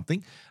coastline or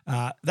something,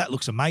 that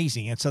looks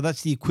amazing. And so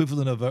that's the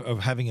equivalent of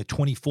having a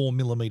 24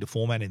 millimeter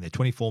format in there,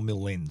 24 mil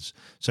lens.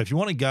 So if you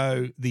want to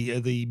go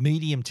the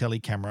medium tele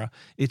camera,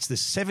 it's the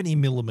 70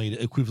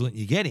 millimeter equivalent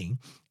you're getting,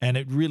 and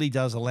it really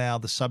does allow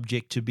the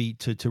subject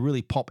to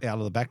really pop out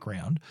of the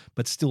background,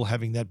 but still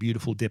having that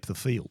beautiful depth of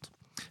field.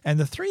 And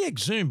the 3x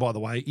zoom, by the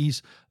way,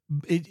 is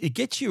it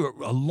gets you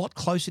a lot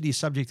closer to your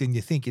subject than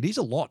you think. It is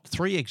a lot.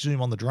 3x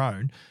zoom on the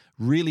drone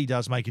really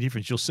does make a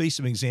difference. You'll see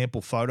some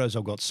example photos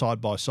I've got side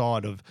by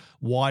side of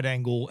wide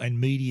angle and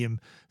medium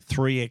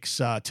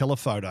 3x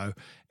telephoto,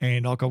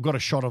 and like I've got a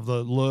shot of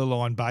the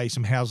Lurline Bay,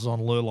 some houses on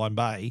Lurline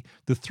Bay.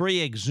 The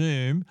 3x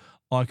zoom,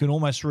 I can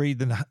almost read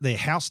their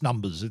house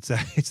numbers. It's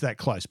that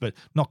close, but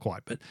not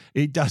quite. But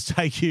it does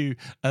take you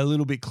a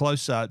little bit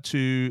closer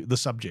to the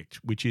subject,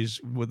 which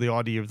is with the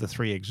idea of the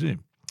 3x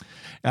zoom.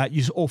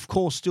 You, of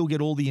course, still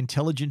get all the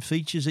intelligent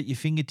features at your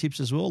fingertips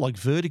as well, like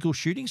vertical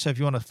shooting. So if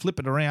you want to flip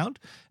it around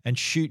and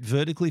shoot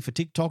vertically for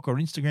TikTok or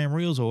Instagram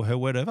Reels or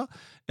whatever,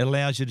 it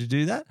allows you to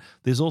do that.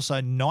 There's also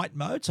night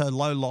mode, so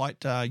low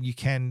light, you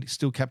can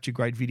still capture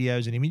great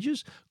videos and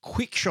images.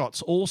 Quick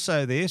shots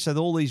also there, so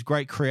all these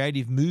great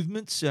creative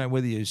movements,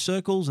 whether you use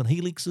circles and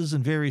helixes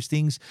and various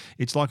things,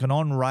 it's like an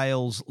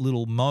on-rails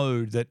little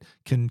mode that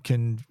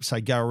can say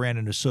go around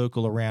in a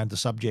circle around the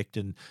subject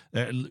and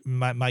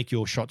make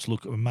your shots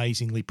look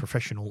amazingly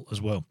professional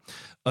as well.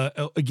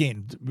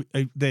 Again,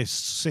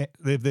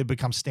 they've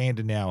become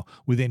standard now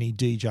with any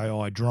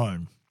DJI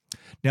drone.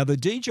 Now, the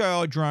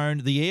DJI drone,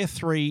 the Air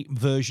 3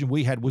 version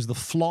we had was the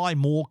Fly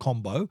More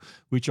combo,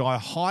 which I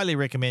highly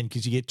recommend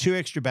because you get 2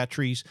 extra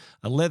batteries,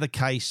 a leather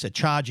case, a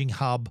charging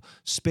hub,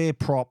 spare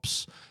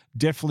props,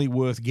 definitely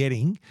worth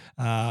getting.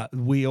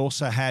 We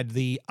also had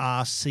the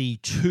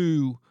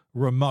RC2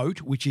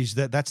 remote, which is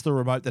that's the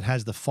remote that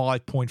has the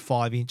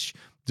 5.5-inch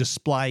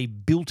display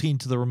built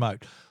into the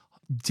remote.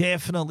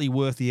 Definitely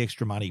worth the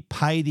extra money.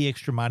 Pay the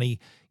extra money.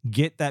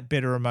 Get that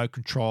better remote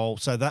control,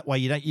 so that way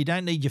you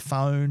don't need your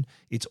phone.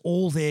 It's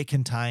all there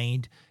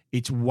contained.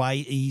 It's way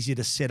easier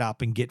to set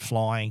up and get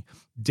flying.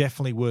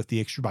 Definitely worth the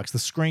extra bucks. The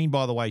screen,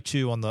 by the way,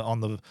 too, on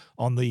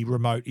the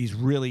remote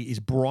is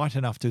bright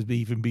enough to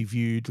even be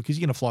viewed, because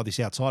you're going to fly this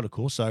outside, of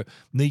course, so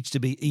needs to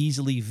be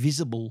easily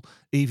visible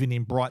even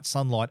in bright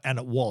sunlight, and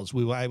it was.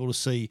 We were able to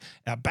see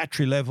our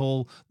battery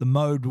level, the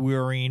mode we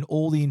were in,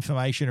 all the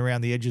information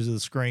around the edges of the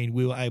screen.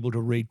 We were able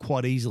to read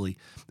quite easily,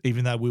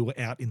 even though we were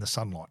out in the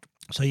sunlight.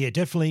 So yeah,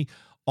 definitely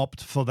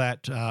opt for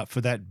that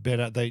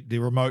better. The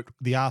remote,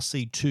 the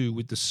RC2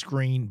 with the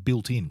screen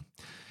built in.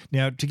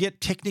 Now, to get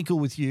technical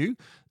with you,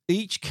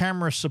 each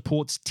camera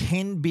supports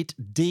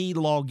 10-bit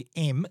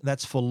D-Log-M,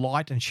 that's for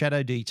light and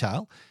shadow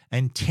detail,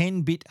 and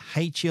 10-bit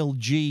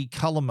HLG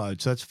color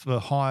mode, so that's for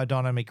higher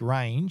dynamic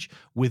range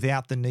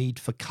without the need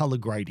for color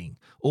grading.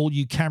 All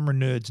you camera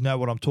nerds know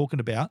what I'm talking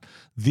about.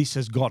 This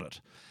has got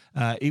it.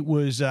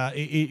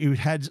 It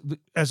had,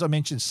 as I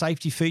mentioned,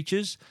 safety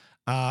features.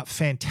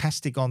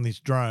 Fantastic on this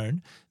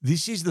drone.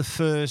 This is the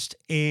first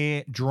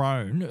Air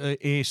drone,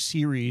 Air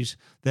series,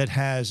 that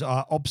has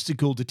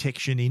obstacle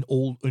detection in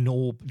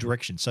all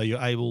directions. So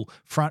you're able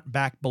front,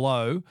 back,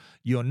 below.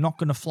 You're not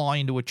going to fly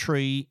into a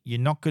tree. You're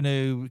not going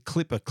to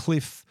clip a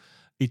cliff.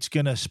 It's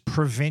going to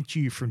prevent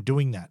you from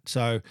doing that.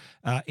 So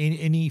in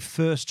any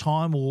first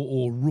time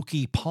or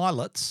rookie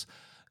pilots,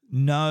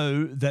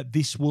 know that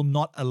this will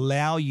not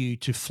allow you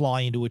to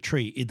fly into a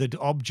tree. The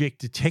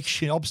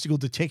obstacle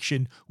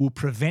detection will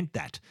prevent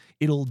that.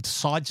 It'll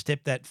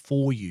sidestep that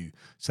for you.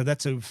 So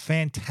that's a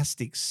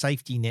fantastic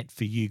safety net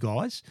for you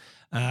guys.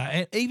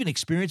 And even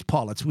experienced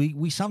pilots,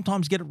 we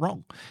sometimes get it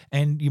wrong,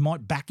 and you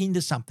might back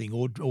into something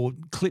or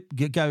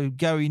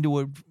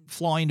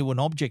fly into an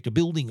object, a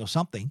building or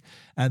something.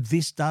 And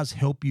this does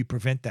help you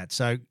prevent that.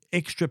 So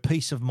extra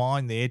peace of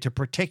mind there to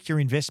protect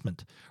your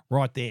investment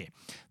right there.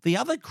 The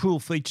other cool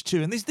feature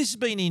too, and this has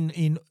been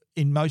in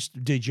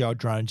most DJI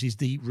drones, is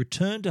the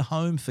return to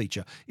home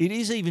feature. It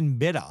is even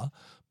better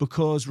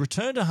because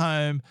return to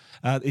home,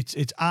 it's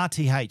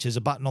RTH. There's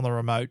a button on the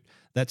remote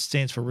that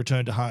stands for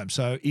return to home.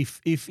 So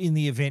if in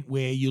the event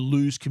where you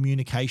lose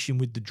communication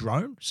with the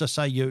drone, so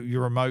say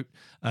your remote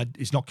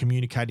is not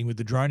communicating with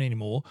the drone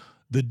anymore,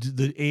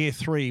 the Air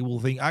 3 will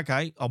think,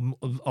 okay,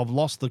 I've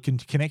lost the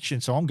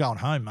connection, so I'm going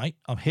home, mate.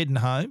 I'm heading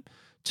home.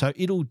 So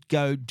it'll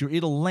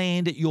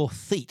land at your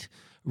feet,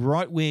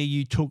 right where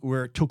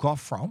it took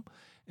off from.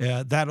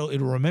 It'll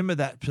remember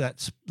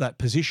that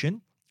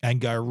position and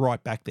go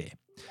right back there.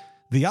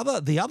 The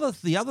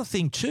other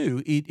thing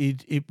too,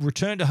 it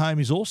return to home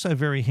is also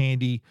very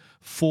handy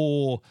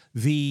for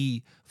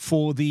the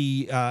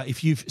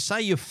if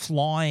you're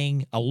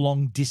flying a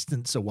long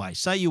distance away.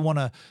 Say you want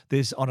to,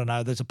 there's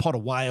a pod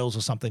of whales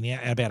or something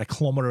about 1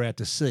 kilometre out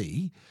to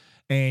sea,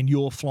 and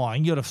you're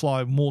flying. You got to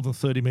fly more than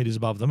 30 meters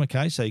above them.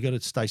 Okay, so you got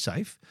to stay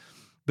safe.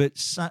 But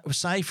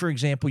say for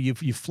example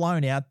you've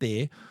flown out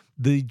there,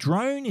 the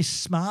drone is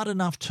smart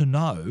enough to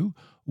know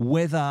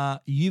whether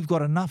you've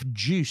got enough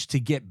juice to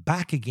get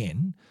back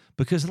again,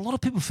 because a lot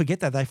of people forget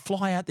that. They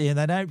fly out there and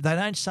they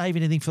don't save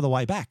anything for the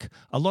way back.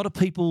 A lot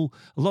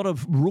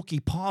of rookie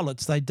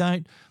pilots, they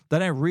don't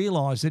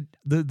realize that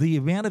the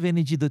amount of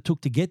energy that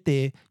took to get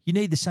there, you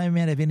need the same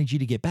amount of energy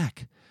to get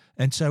back.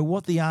 And so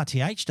what the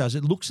RTH does,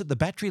 it looks at the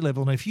battery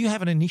level, and if you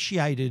haven't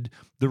initiated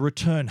the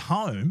return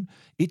home,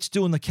 it's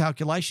doing the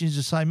calculations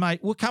to say,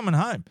 mate, we're coming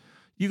home.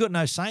 You've got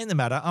no say in the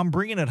matter. I'm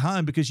bringing it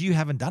home because you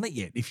haven't done it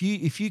yet. If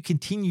you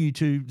continue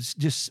to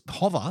just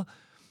hover,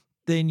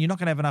 then you're not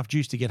going to have enough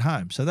juice to get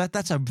home. So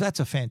that's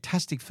a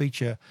fantastic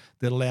feature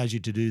that allows you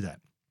to do that.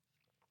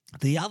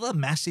 The other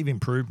massive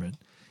improvement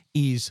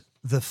is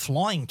the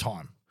flying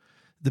time.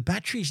 The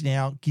batteries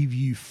now give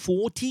you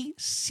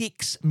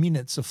 46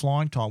 minutes of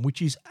flying time,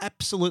 which is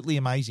absolutely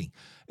amazing.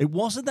 It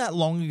wasn't that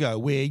long ago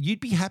where you'd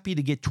be happy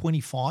to get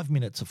 25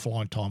 minutes of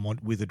flying time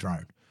with a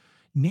drone.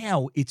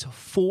 Now it's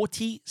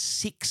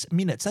 46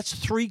 minutes. That's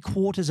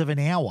 3/4 of an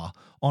hour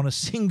on a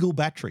single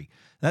battery.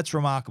 That's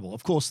remarkable.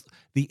 Of course,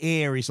 the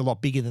Air is a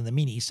lot bigger than the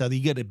Mini, so you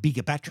get a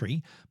bigger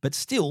battery. But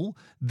still,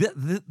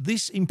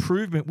 this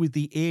improvement with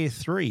the Air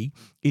 3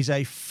 is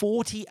a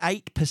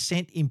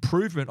 48%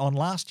 improvement on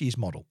last year's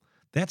model.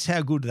 That's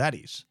how good that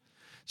is.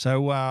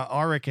 So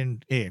I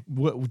reckon,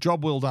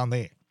 job well done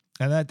there.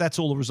 And that's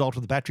all the result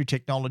of the battery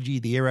technology,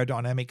 the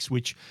aerodynamics,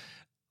 which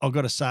I've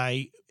got to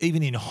say,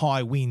 even in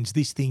high winds,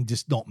 this thing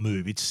does not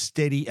move. It's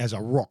steady as a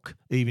rock,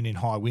 even in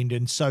high wind,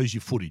 and so's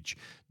your footage.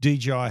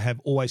 DJI have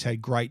always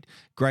had great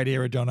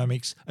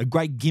aerodynamics, a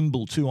great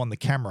gimbal too on the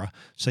camera,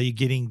 so you're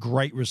getting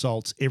great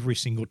results every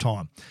single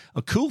time.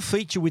 A cool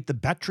feature with the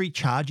battery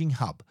charging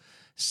hub.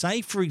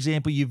 Say, for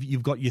example,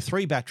 you've got your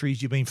 3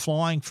 batteries, you've been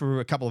flying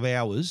for a couple of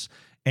hours,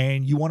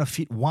 and you want to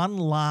fit one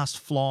last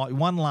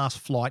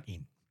flight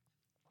in.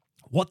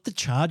 What the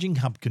charging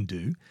hub can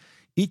do,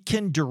 it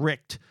can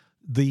direct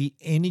the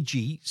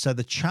energy, so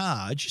the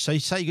charge. So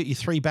say you got your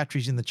 3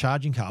 batteries in the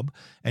charging hub,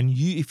 and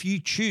if you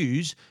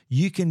choose,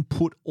 you can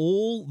put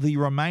all the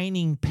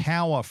remaining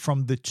power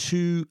from the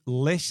 2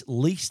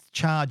 least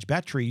charged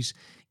batteries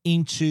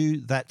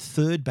into that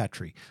 3rd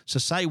battery. So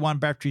say one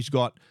battery's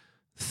got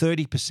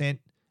 30%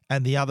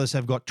 and the others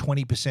have got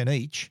 20%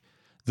 each.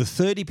 The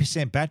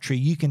 30% battery,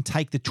 you can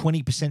take the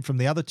 20% from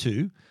the other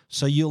 2,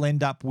 so you'll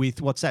end up with,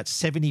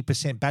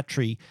 70%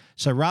 battery.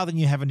 So rather than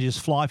you having to just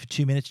fly for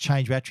 2 minutes,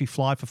 change battery,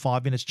 fly for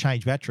 5 minutes,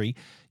 change battery,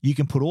 you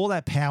can put all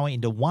that power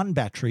into one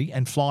battery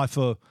and fly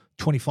for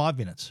 25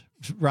 minutes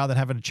rather than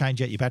having to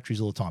change out your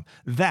batteries all the time.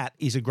 That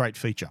is a great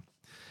feature.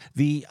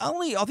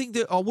 I think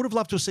that I would have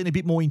loved to have seen a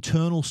bit more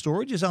internal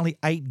storage. There's only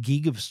 8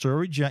 gig of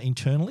storage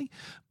internally,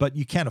 but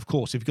you can, of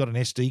course, if you've got an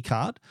SD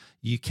card,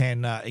 you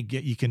can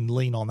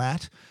lean on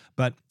that.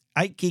 But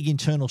 8 gig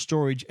internal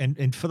storage,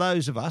 and for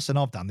those of us, and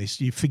I've done this,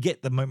 you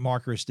forget the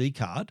micro SD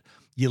card,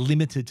 you're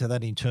limited to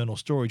that internal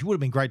storage. It would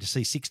have been great to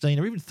see 16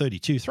 or even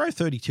 32. Throw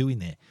 32 in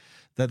there.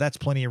 That's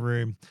plenty of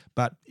room.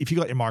 But if you've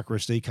got your micro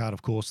SD card,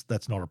 of course,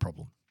 that's not a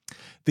problem.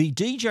 The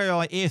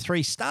DJI Air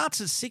 3 starts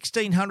at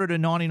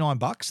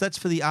 $1,699. That's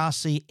for the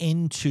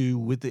RC-N2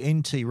 with the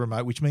NT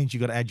remote, which means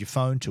you've got to add your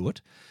phone to it.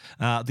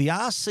 The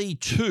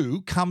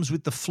RC2 comes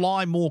with the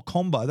Fly More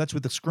combo. That's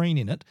with the screen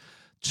in it.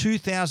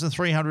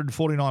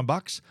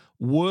 $2,349.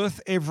 Worth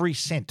every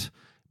cent.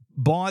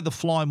 Buy the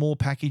Fly More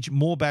package,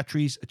 more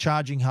batteries, a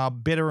charging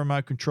hub, better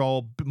remote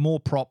control, more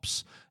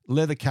props,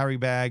 leather carry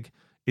bag.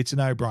 It's a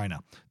no-brainer.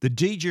 The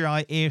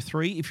DJI Air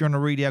 3, if you want to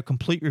read our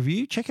complete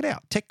review, check it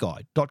out,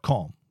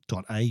 techguide.com.au.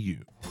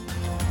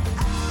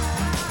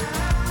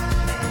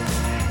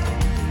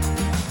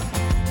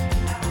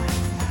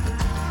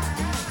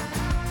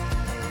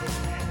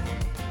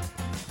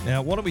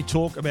 Now, why don't we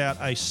talk about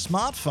a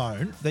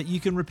smartphone that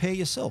you can repair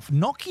yourself?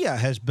 Nokia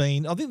has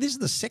been, I think this is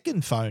the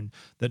second phone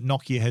that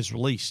Nokia has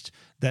released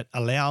that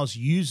allows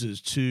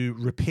users to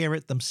repair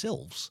it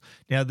themselves.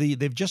 Now,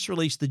 they've just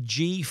released the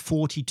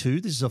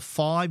G42. This is a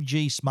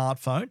 5G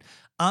smartphone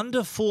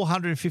under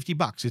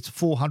 $450. It's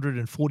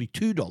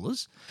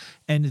 $442.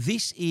 And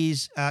this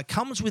is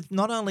comes with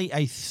not only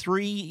a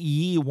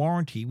 3-year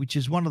warranty, which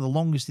is one of the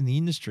longest in the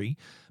industry,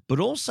 but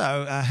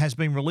also has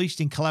been released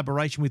in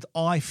collaboration with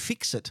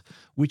iFixit,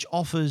 which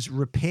offers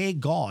repair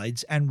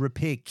guides and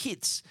repair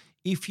kits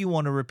if you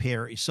want to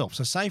repair it yourself.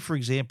 So say, for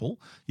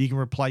example, you can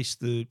replace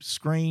the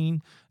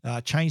screen,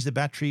 change the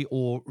battery,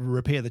 or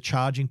repair the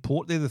charging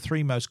port. They're the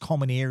 3 most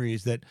common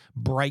areas that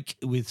break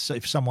with, so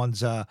if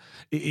someone's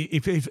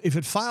if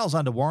it fails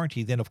under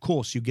warranty, then of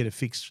course you get it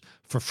fixed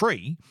for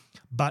free.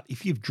 But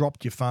if you've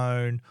dropped your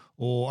phone,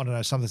 or I don't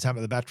know, something's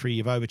happened to the battery,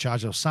 you've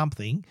overcharged or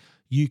something,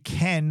 you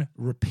can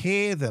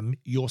repair them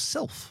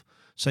yourself.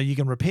 So you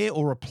can repair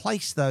or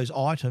replace those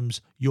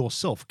items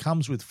yourself.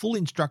 Comes with full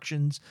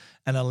instructions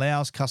and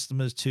allows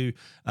customers to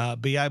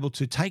be able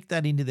to take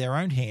that into their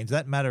own hands,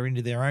 that matter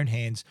into their own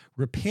hands,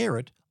 repair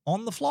it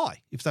on the fly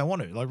if they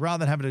want to. Like, rather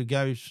than having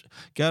to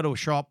go to a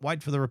shop,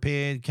 wait for the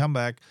repair, come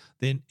back,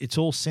 then it's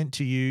all sent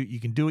to you. You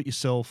can do it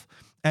yourself.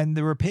 And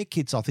the repair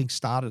kits, I think,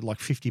 start at like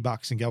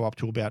 $50 and go up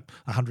to about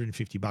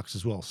 $150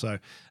 as well. So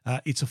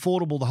it's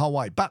affordable the whole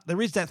way. But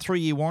there is that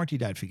 3-year warranty,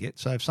 don't forget.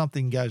 So if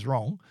something goes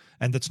wrong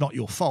and that's not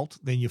your fault,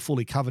 then you're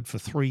fully covered for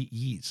 3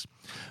 years.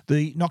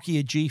 The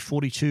Nokia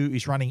G42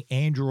 is running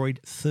Android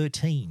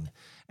 13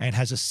 and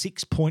has a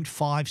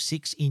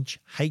 6.56-inch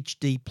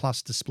HD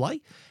Plus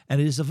display, and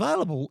it is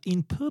available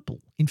in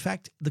purple. In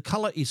fact, the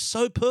color is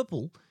so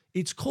purple,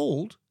 it's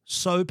called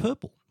So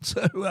Purple.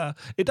 So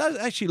it does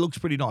actually looks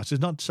pretty nice.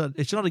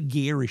 It's not a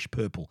garish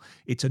purple.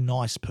 It's a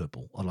nice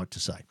purple, I like to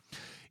say.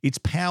 It's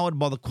powered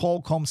by the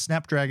Qualcomm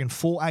Snapdragon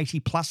 480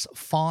 Plus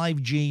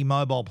 5G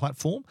mobile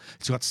platform.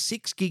 It's got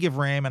 6 gig of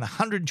RAM and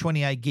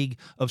 128 gig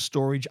of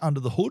storage under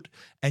the hood,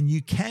 and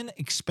you can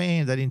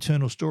expand that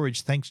internal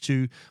storage thanks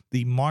to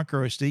the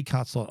micro SD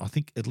card slot. I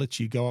think it lets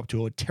you go up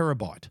to a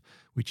terabyte,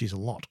 which is a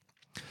lot.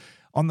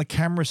 On the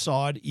camera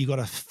side, you got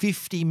a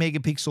 50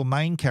 megapixel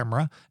main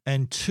camera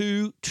and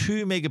two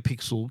 2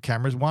 megapixel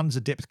cameras. One's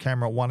a depth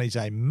camera, one is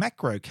a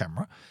macro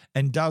camera,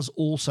 and does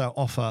also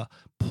offer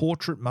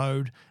portrait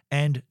mode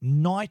and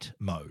night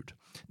mode.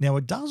 Now,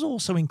 it does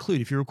also include,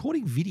 if you're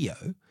recording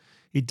video,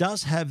 it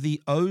does have the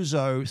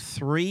Ozo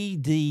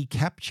 3D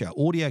capture,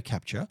 audio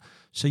capture,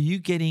 so you're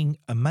getting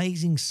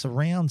amazing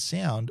surround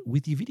sound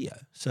with your video.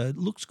 So it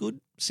looks good,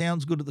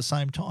 sounds good at the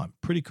same time.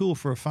 Pretty cool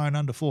for a phone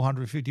under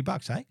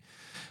 $450, eh?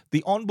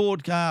 The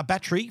onboard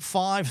battery,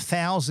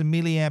 5,000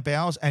 milliamp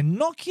hours, and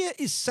Nokia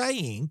is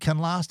saying can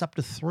last up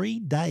to 3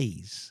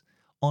 days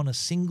on a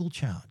single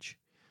charge.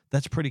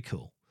 That's pretty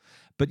cool.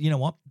 But you know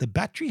what? The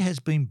battery has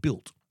been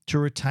built to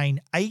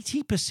retain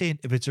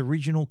 80% of its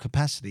original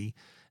capacity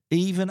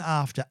even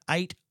after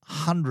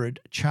 800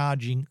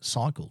 charging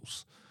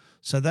cycles.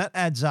 So that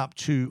adds up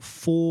to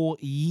 4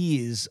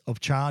 years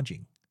of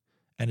charging,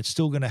 and it's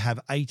still going to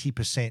have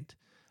 80%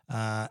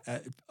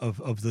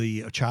 of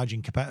the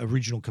charging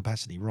original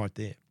capacity right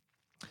there.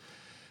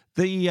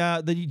 The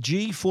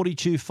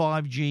G42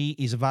 5G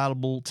is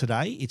available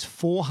today. It's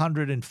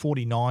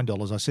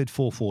 $449. I said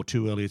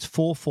 $442 earlier. It's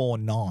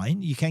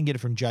 $449. You can get it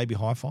from JB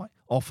Hi-Fi,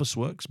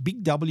 Officeworks,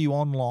 Big W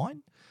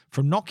Online,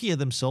 from Nokia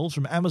themselves,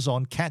 from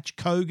Amazon, Catch,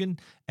 Kogan,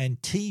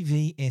 and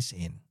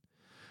TVSN.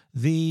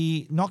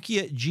 The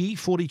Nokia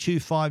G42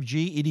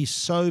 5G, it is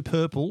so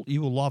purple,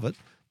 you will love it.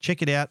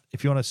 Check it out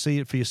if you want to see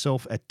it for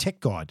yourself at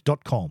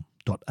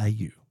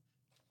techguide.com.au.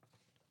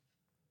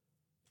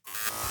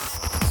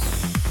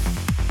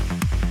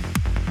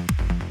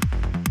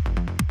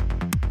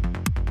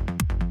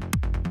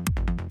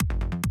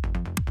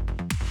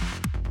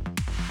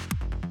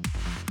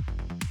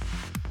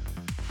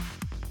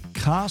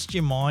 Cast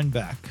your mind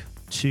back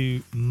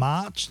to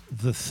March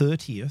the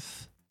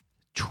 30th,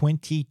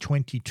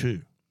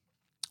 2022,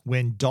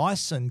 when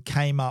Dyson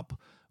came up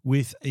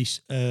with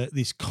this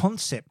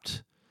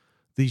concept,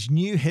 these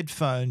new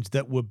headphones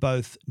that were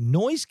both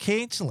noise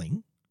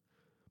cancelling,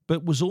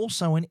 but was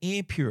also an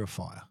air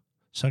purifier.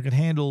 So it could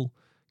handle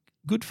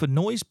good for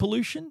noise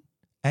pollution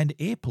and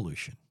air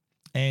pollution.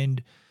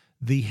 And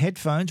the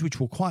headphones, which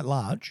were quite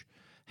large,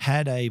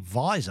 had a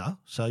visor,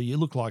 so you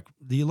look like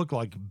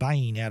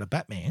Bane out of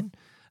Batman,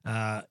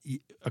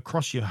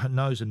 across your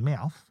nose and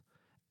mouth.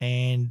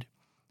 And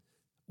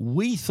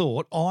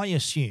I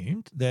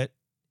assumed that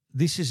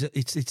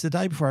it's the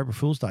day before April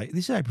Fool's Day.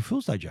 This is April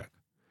Fool's Day joke.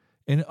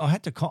 And I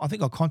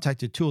think I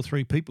contacted 2 or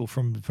 3 people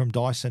from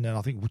Dyson, and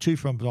I think 2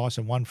 from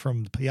Dyson, 1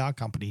 from the PR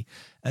company,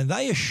 and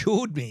they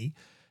assured me,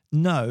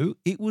 no,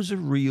 it was a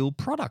real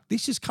product.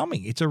 This is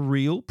coming. It's a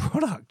real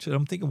product. And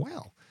I'm thinking,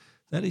 wow,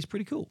 that is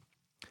pretty cool.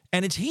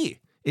 And it's here.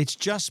 It's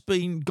just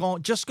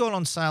gone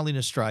on sale in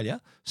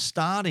Australia,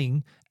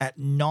 starting at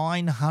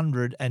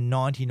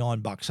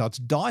 $999. So it's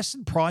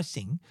Dyson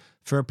pricing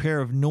for a pair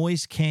of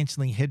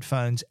noise-cancelling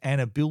headphones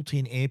and a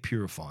built-in air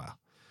purifier.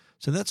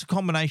 So that's a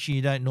combination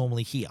you don't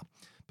normally hear.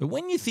 But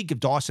when you think of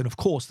Dyson, of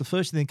course, the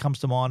first thing that comes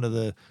to mind are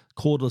the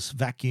cordless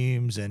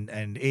vacuums and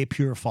air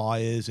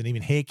purifiers and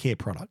even hair care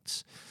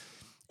products.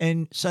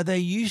 And so they're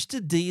used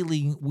to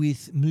dealing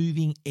with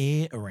moving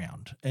air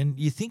around. And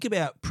you think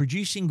about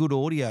producing good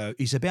audio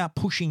is about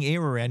pushing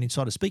air around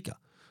inside a speaker.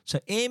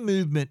 So air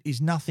movement is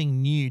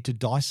nothing new to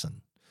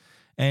Dyson.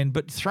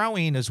 But throw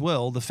in as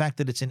well the fact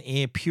that it's an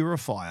air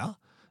purifier,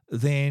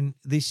 then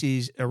this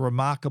is a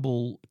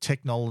remarkable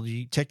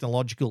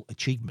technological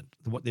achievement,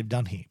 what they've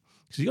done here.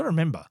 Because you've got to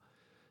remember,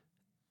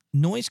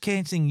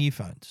 noise-cancelling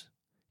earphones,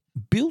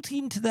 built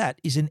into that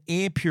is an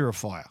air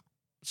purifier.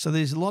 So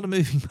there's a lot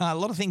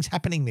of things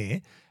happening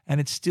there,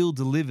 and it still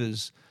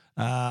delivers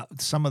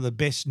some of the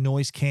best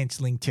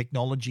noise-cancelling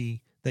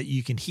technology that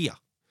you can hear.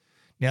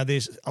 Now,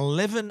 there's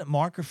 11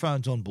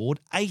 microphones on board.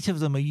 8 of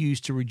them are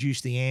used to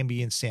reduce the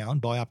ambient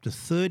sound by up to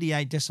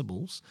 38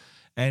 decibels,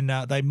 and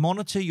they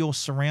monitor your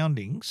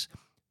surroundings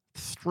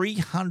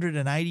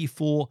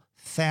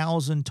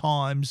 384,000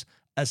 times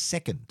a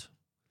second.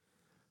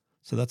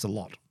 So that's a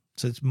lot.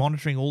 So it's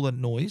monitoring all that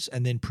noise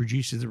and then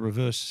produces a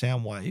reverse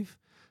sound wave,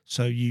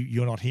 so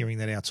you're not hearing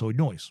that outside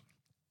noise.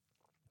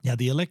 Now,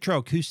 the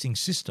electroacoustic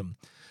system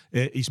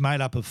is made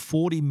up of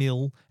 40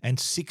 mil and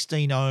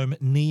 16 ohm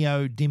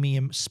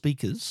neodymium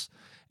speakers,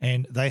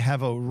 and they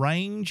have a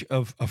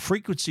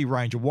frequency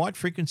range, a wide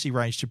frequency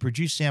range to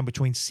produce sound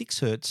between 6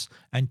 hertz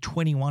and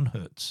 21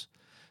 hertz.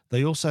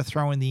 They also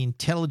throw in the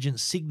intelligent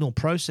signal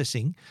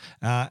processing,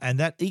 and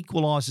that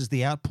equalizes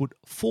the output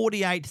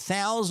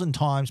 48,000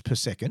 times per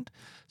second.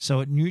 So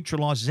it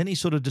neutralizes any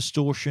sort of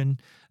distortion,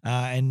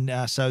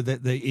 so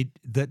that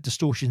that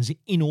distortion's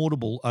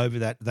inaudible over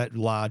that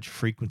large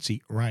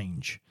frequency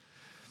range.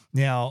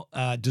 Now,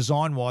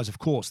 design-wise, of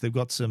course, they've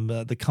got some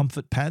the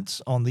comfort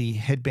pads on the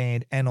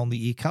headband and on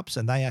the ear cups,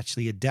 and they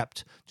actually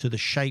adapt to the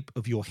shape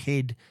of your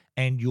head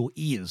and your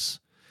ears.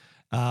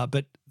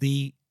 But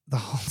the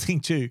whole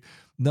thing too,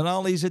 not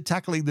only is it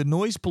tackling the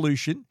noise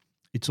pollution,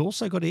 it's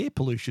also got air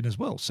pollution as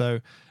well. So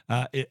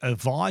a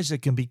visor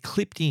can be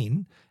clipped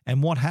in,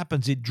 and what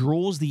happens, it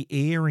draws the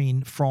air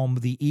in from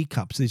the ear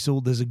cups.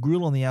 There's a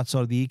grill on the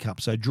outside of the ear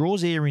cup. So it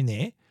draws air in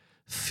there,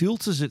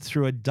 filters it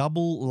through a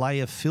double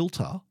layer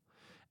filter,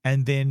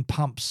 and then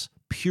pumps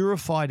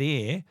purified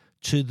air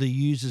to the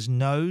user's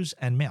nose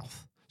and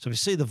mouth. So if you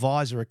see the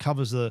visor, it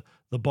covers the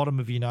bottom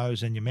of your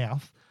nose and your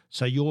mouth.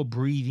 So you're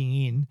breathing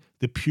in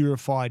the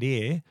purified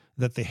air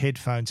that the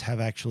headphones have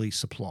actually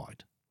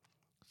supplied.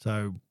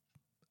 So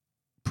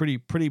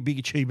pretty big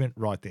achievement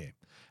right there.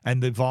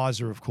 And the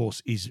visor, of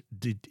course, is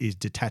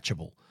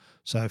detachable.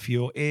 So if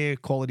your air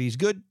quality is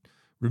good,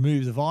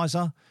 remove the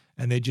visor,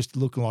 and they're just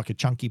looking like a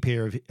chunky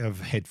pair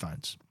of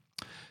headphones.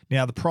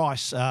 Now, the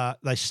price,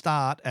 they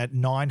start at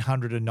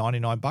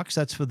 $999.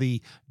 That's for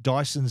the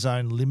Dyson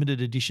Zone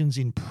limited editions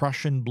in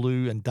Prussian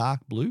blue and dark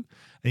blue.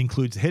 It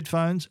includes the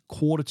headphones,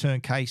 quarter-turn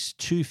case,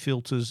 2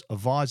 filters, a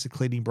visor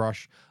cleaning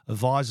brush, a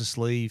visor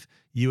sleeve,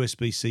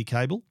 USB-C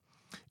cable.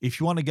 If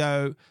you want to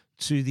go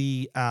to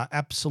the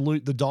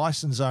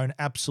Dyson Zone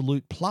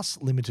Absolute Plus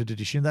limited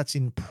edition, that's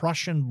in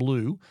Prussian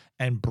blue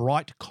and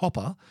bright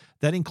copper.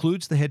 That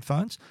includes the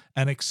headphones,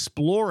 an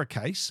Explorer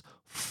case,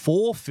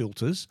 4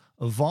 filters,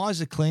 a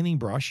visor cleaning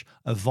brush,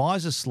 a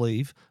visor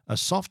sleeve, a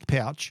soft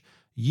pouch,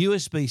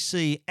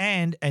 USB-C,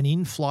 and an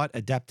in-flight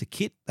adapter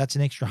kit. That's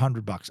an extra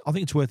 $100. I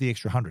think it's worth the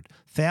extra $100.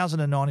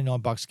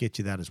 $1,099 gets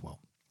you that as well.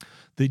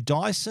 The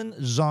Dyson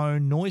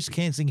Zone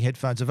noise-cancelling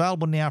headphones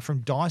available now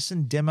from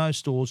Dyson demo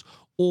stores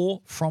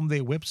or from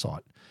their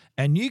website.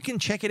 And you can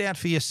check it out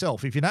for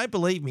yourself. If you don't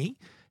believe me,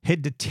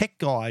 head to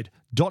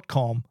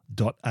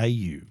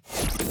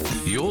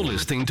techguide.com.au. You're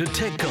listening to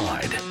Tech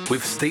Guide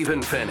with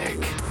Stephen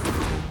Fennick.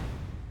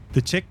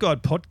 The Tech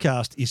Guide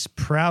podcast is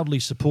proudly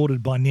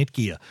supported by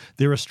Netgear.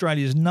 They're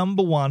Australia's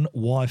 #1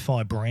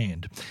 Wi-Fi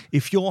brand.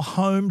 If your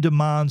home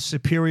demands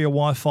superior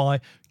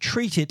Wi-Fi,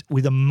 treat it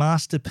with a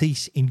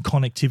masterpiece in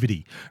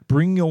connectivity.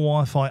 Bring your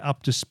Wi-Fi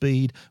up to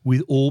speed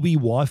with Orbi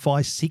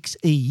Wi-Fi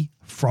 6E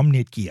from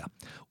Netgear.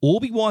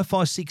 Orbi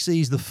Wi-Fi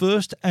 6E is the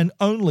first and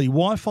only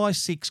Wi-Fi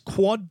 6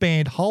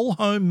 quad-band whole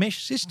home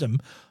mesh system,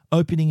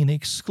 opening an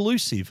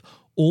exclusive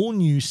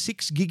all-new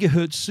 6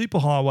 gigahertz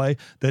superhighway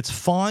that's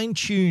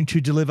fine-tuned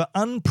to deliver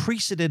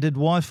unprecedented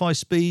Wi-Fi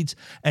speeds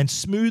and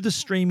smoother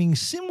streaming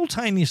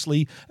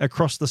simultaneously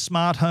across the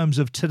smart homes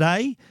of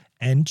today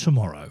and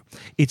tomorrow.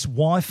 It's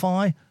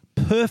Wi-Fi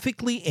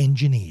perfectly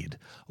engineered.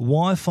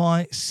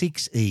 Wi-Fi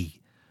 6E,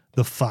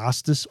 the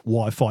fastest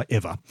Wi-Fi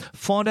ever.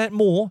 Find out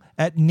more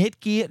at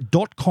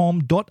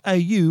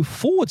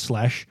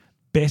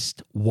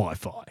netgear.com.au/best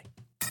Wi-Fi.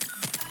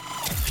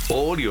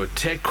 All your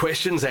tech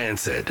questions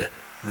answered.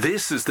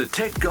 This is the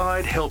Tech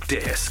Guide Help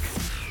Desk.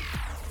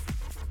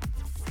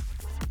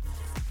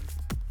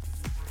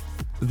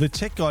 The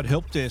Tech Guide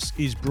Help Desk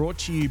is brought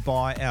to you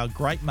by our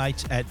great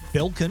mates at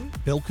Belkin,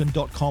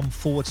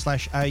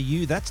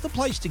 belkin.com/au. That's the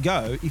place to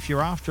go if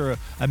you're after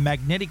a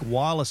magnetic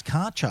wireless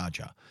car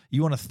charger.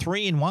 You want a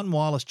 3-in-1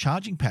 wireless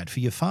charging pad for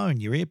your phone,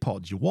 your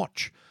AirPods, your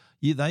watch.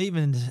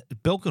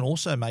 Belkin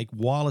also make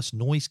wireless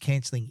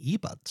noise-cancelling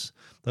earbuds.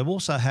 They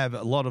also have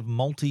a lot of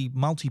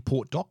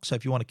multi-port docks, so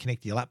if you want to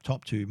connect your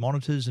laptop to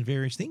monitors and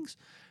various things,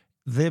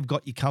 they've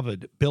got you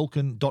covered.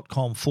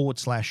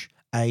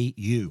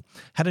 Belkin.com/au.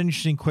 Had an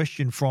interesting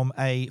question from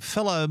a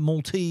fellow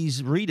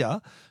Maltese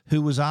reader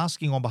who was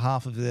asking on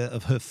behalf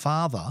of her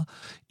father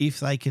if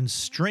they can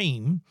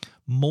stream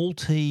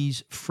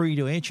Maltese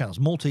free-to-air channels,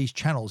 Maltese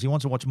channels. He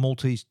wants to watch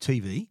Maltese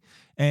TV.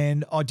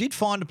 And I did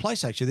find a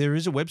place, actually. There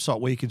is a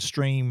website where you can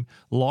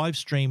live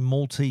stream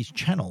Maltese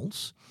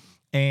channels.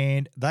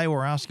 And they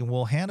were asking,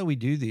 well, how do we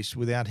do this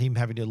without him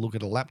having to look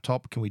at a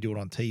laptop? Can we do it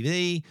on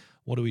TV?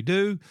 What do we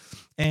do?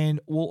 And,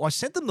 well, I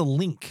sent them the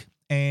link.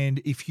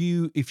 And if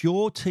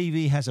your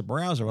TV has a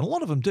browser, and a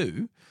lot of them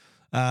do,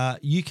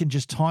 you can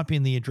just type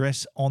in the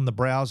address on the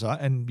browser,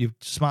 and your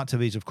smart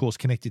TV is, of course,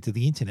 connected to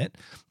the internet.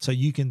 So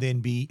you can then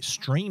be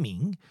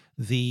streaming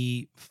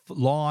the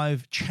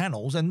live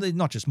channels, and they're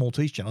not just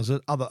Maltese channels,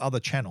 other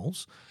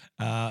channels,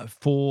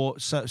 so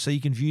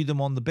you can view them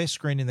on the best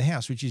screen in the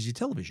house, which is your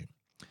television.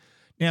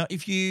 Now,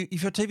 if your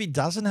TV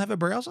doesn't have a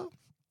browser,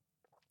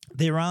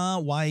 there are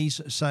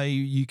ways, say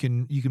you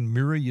can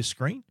mirror your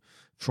screen.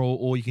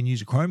 Or you can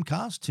use a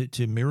Chromecast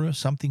to mirror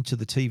something to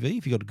the TV.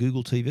 If you've got a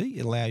Google TV,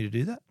 it'll allow you to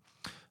do that.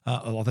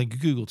 I think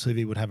Google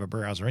TV would have a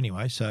browser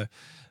anyway. So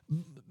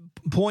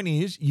point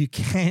is, you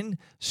can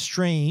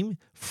stream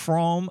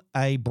from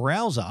a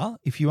browser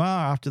if you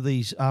are after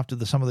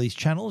some of these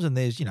channels. And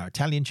there's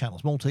Italian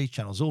channels, Maltese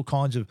channels, all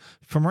kinds of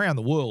from around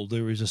the world.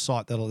 There is a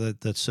site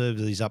that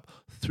serves these up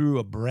through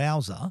a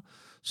browser,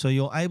 so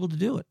you're able to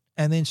do it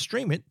and then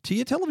stream it to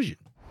your television.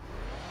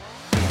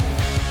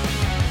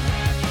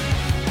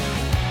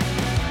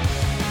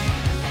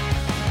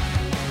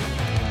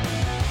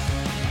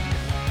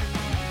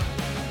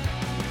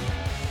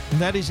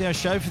 that is our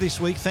show for this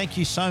week. Thank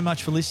you so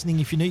much for listening.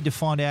 If you need to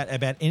find out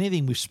about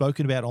anything we've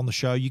spoken about on the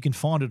show, you can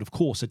find it, of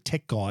course, at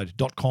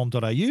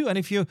techguide.com.au. And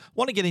if you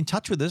want to get in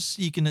touch with us,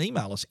 you can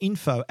email us,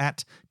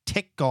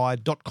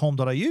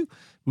 info@techguide.com.au.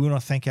 We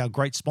want to thank our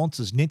great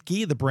sponsors,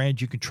 Netgear, the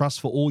brand you can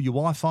trust for all your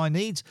Wi-Fi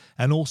needs,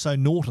 and also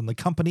Norton, the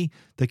company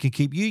that can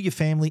keep you, your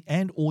family,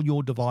 and all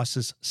your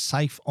devices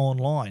safe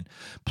online.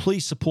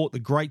 Please support the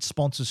great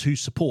sponsors who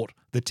support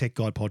the Tech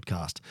Guide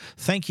podcast.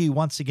 Thank you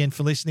once again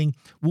for listening.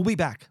 We'll be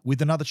back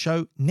with another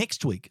show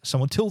next week.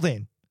 So until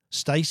then,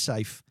 stay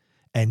safe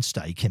and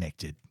stay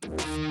connected.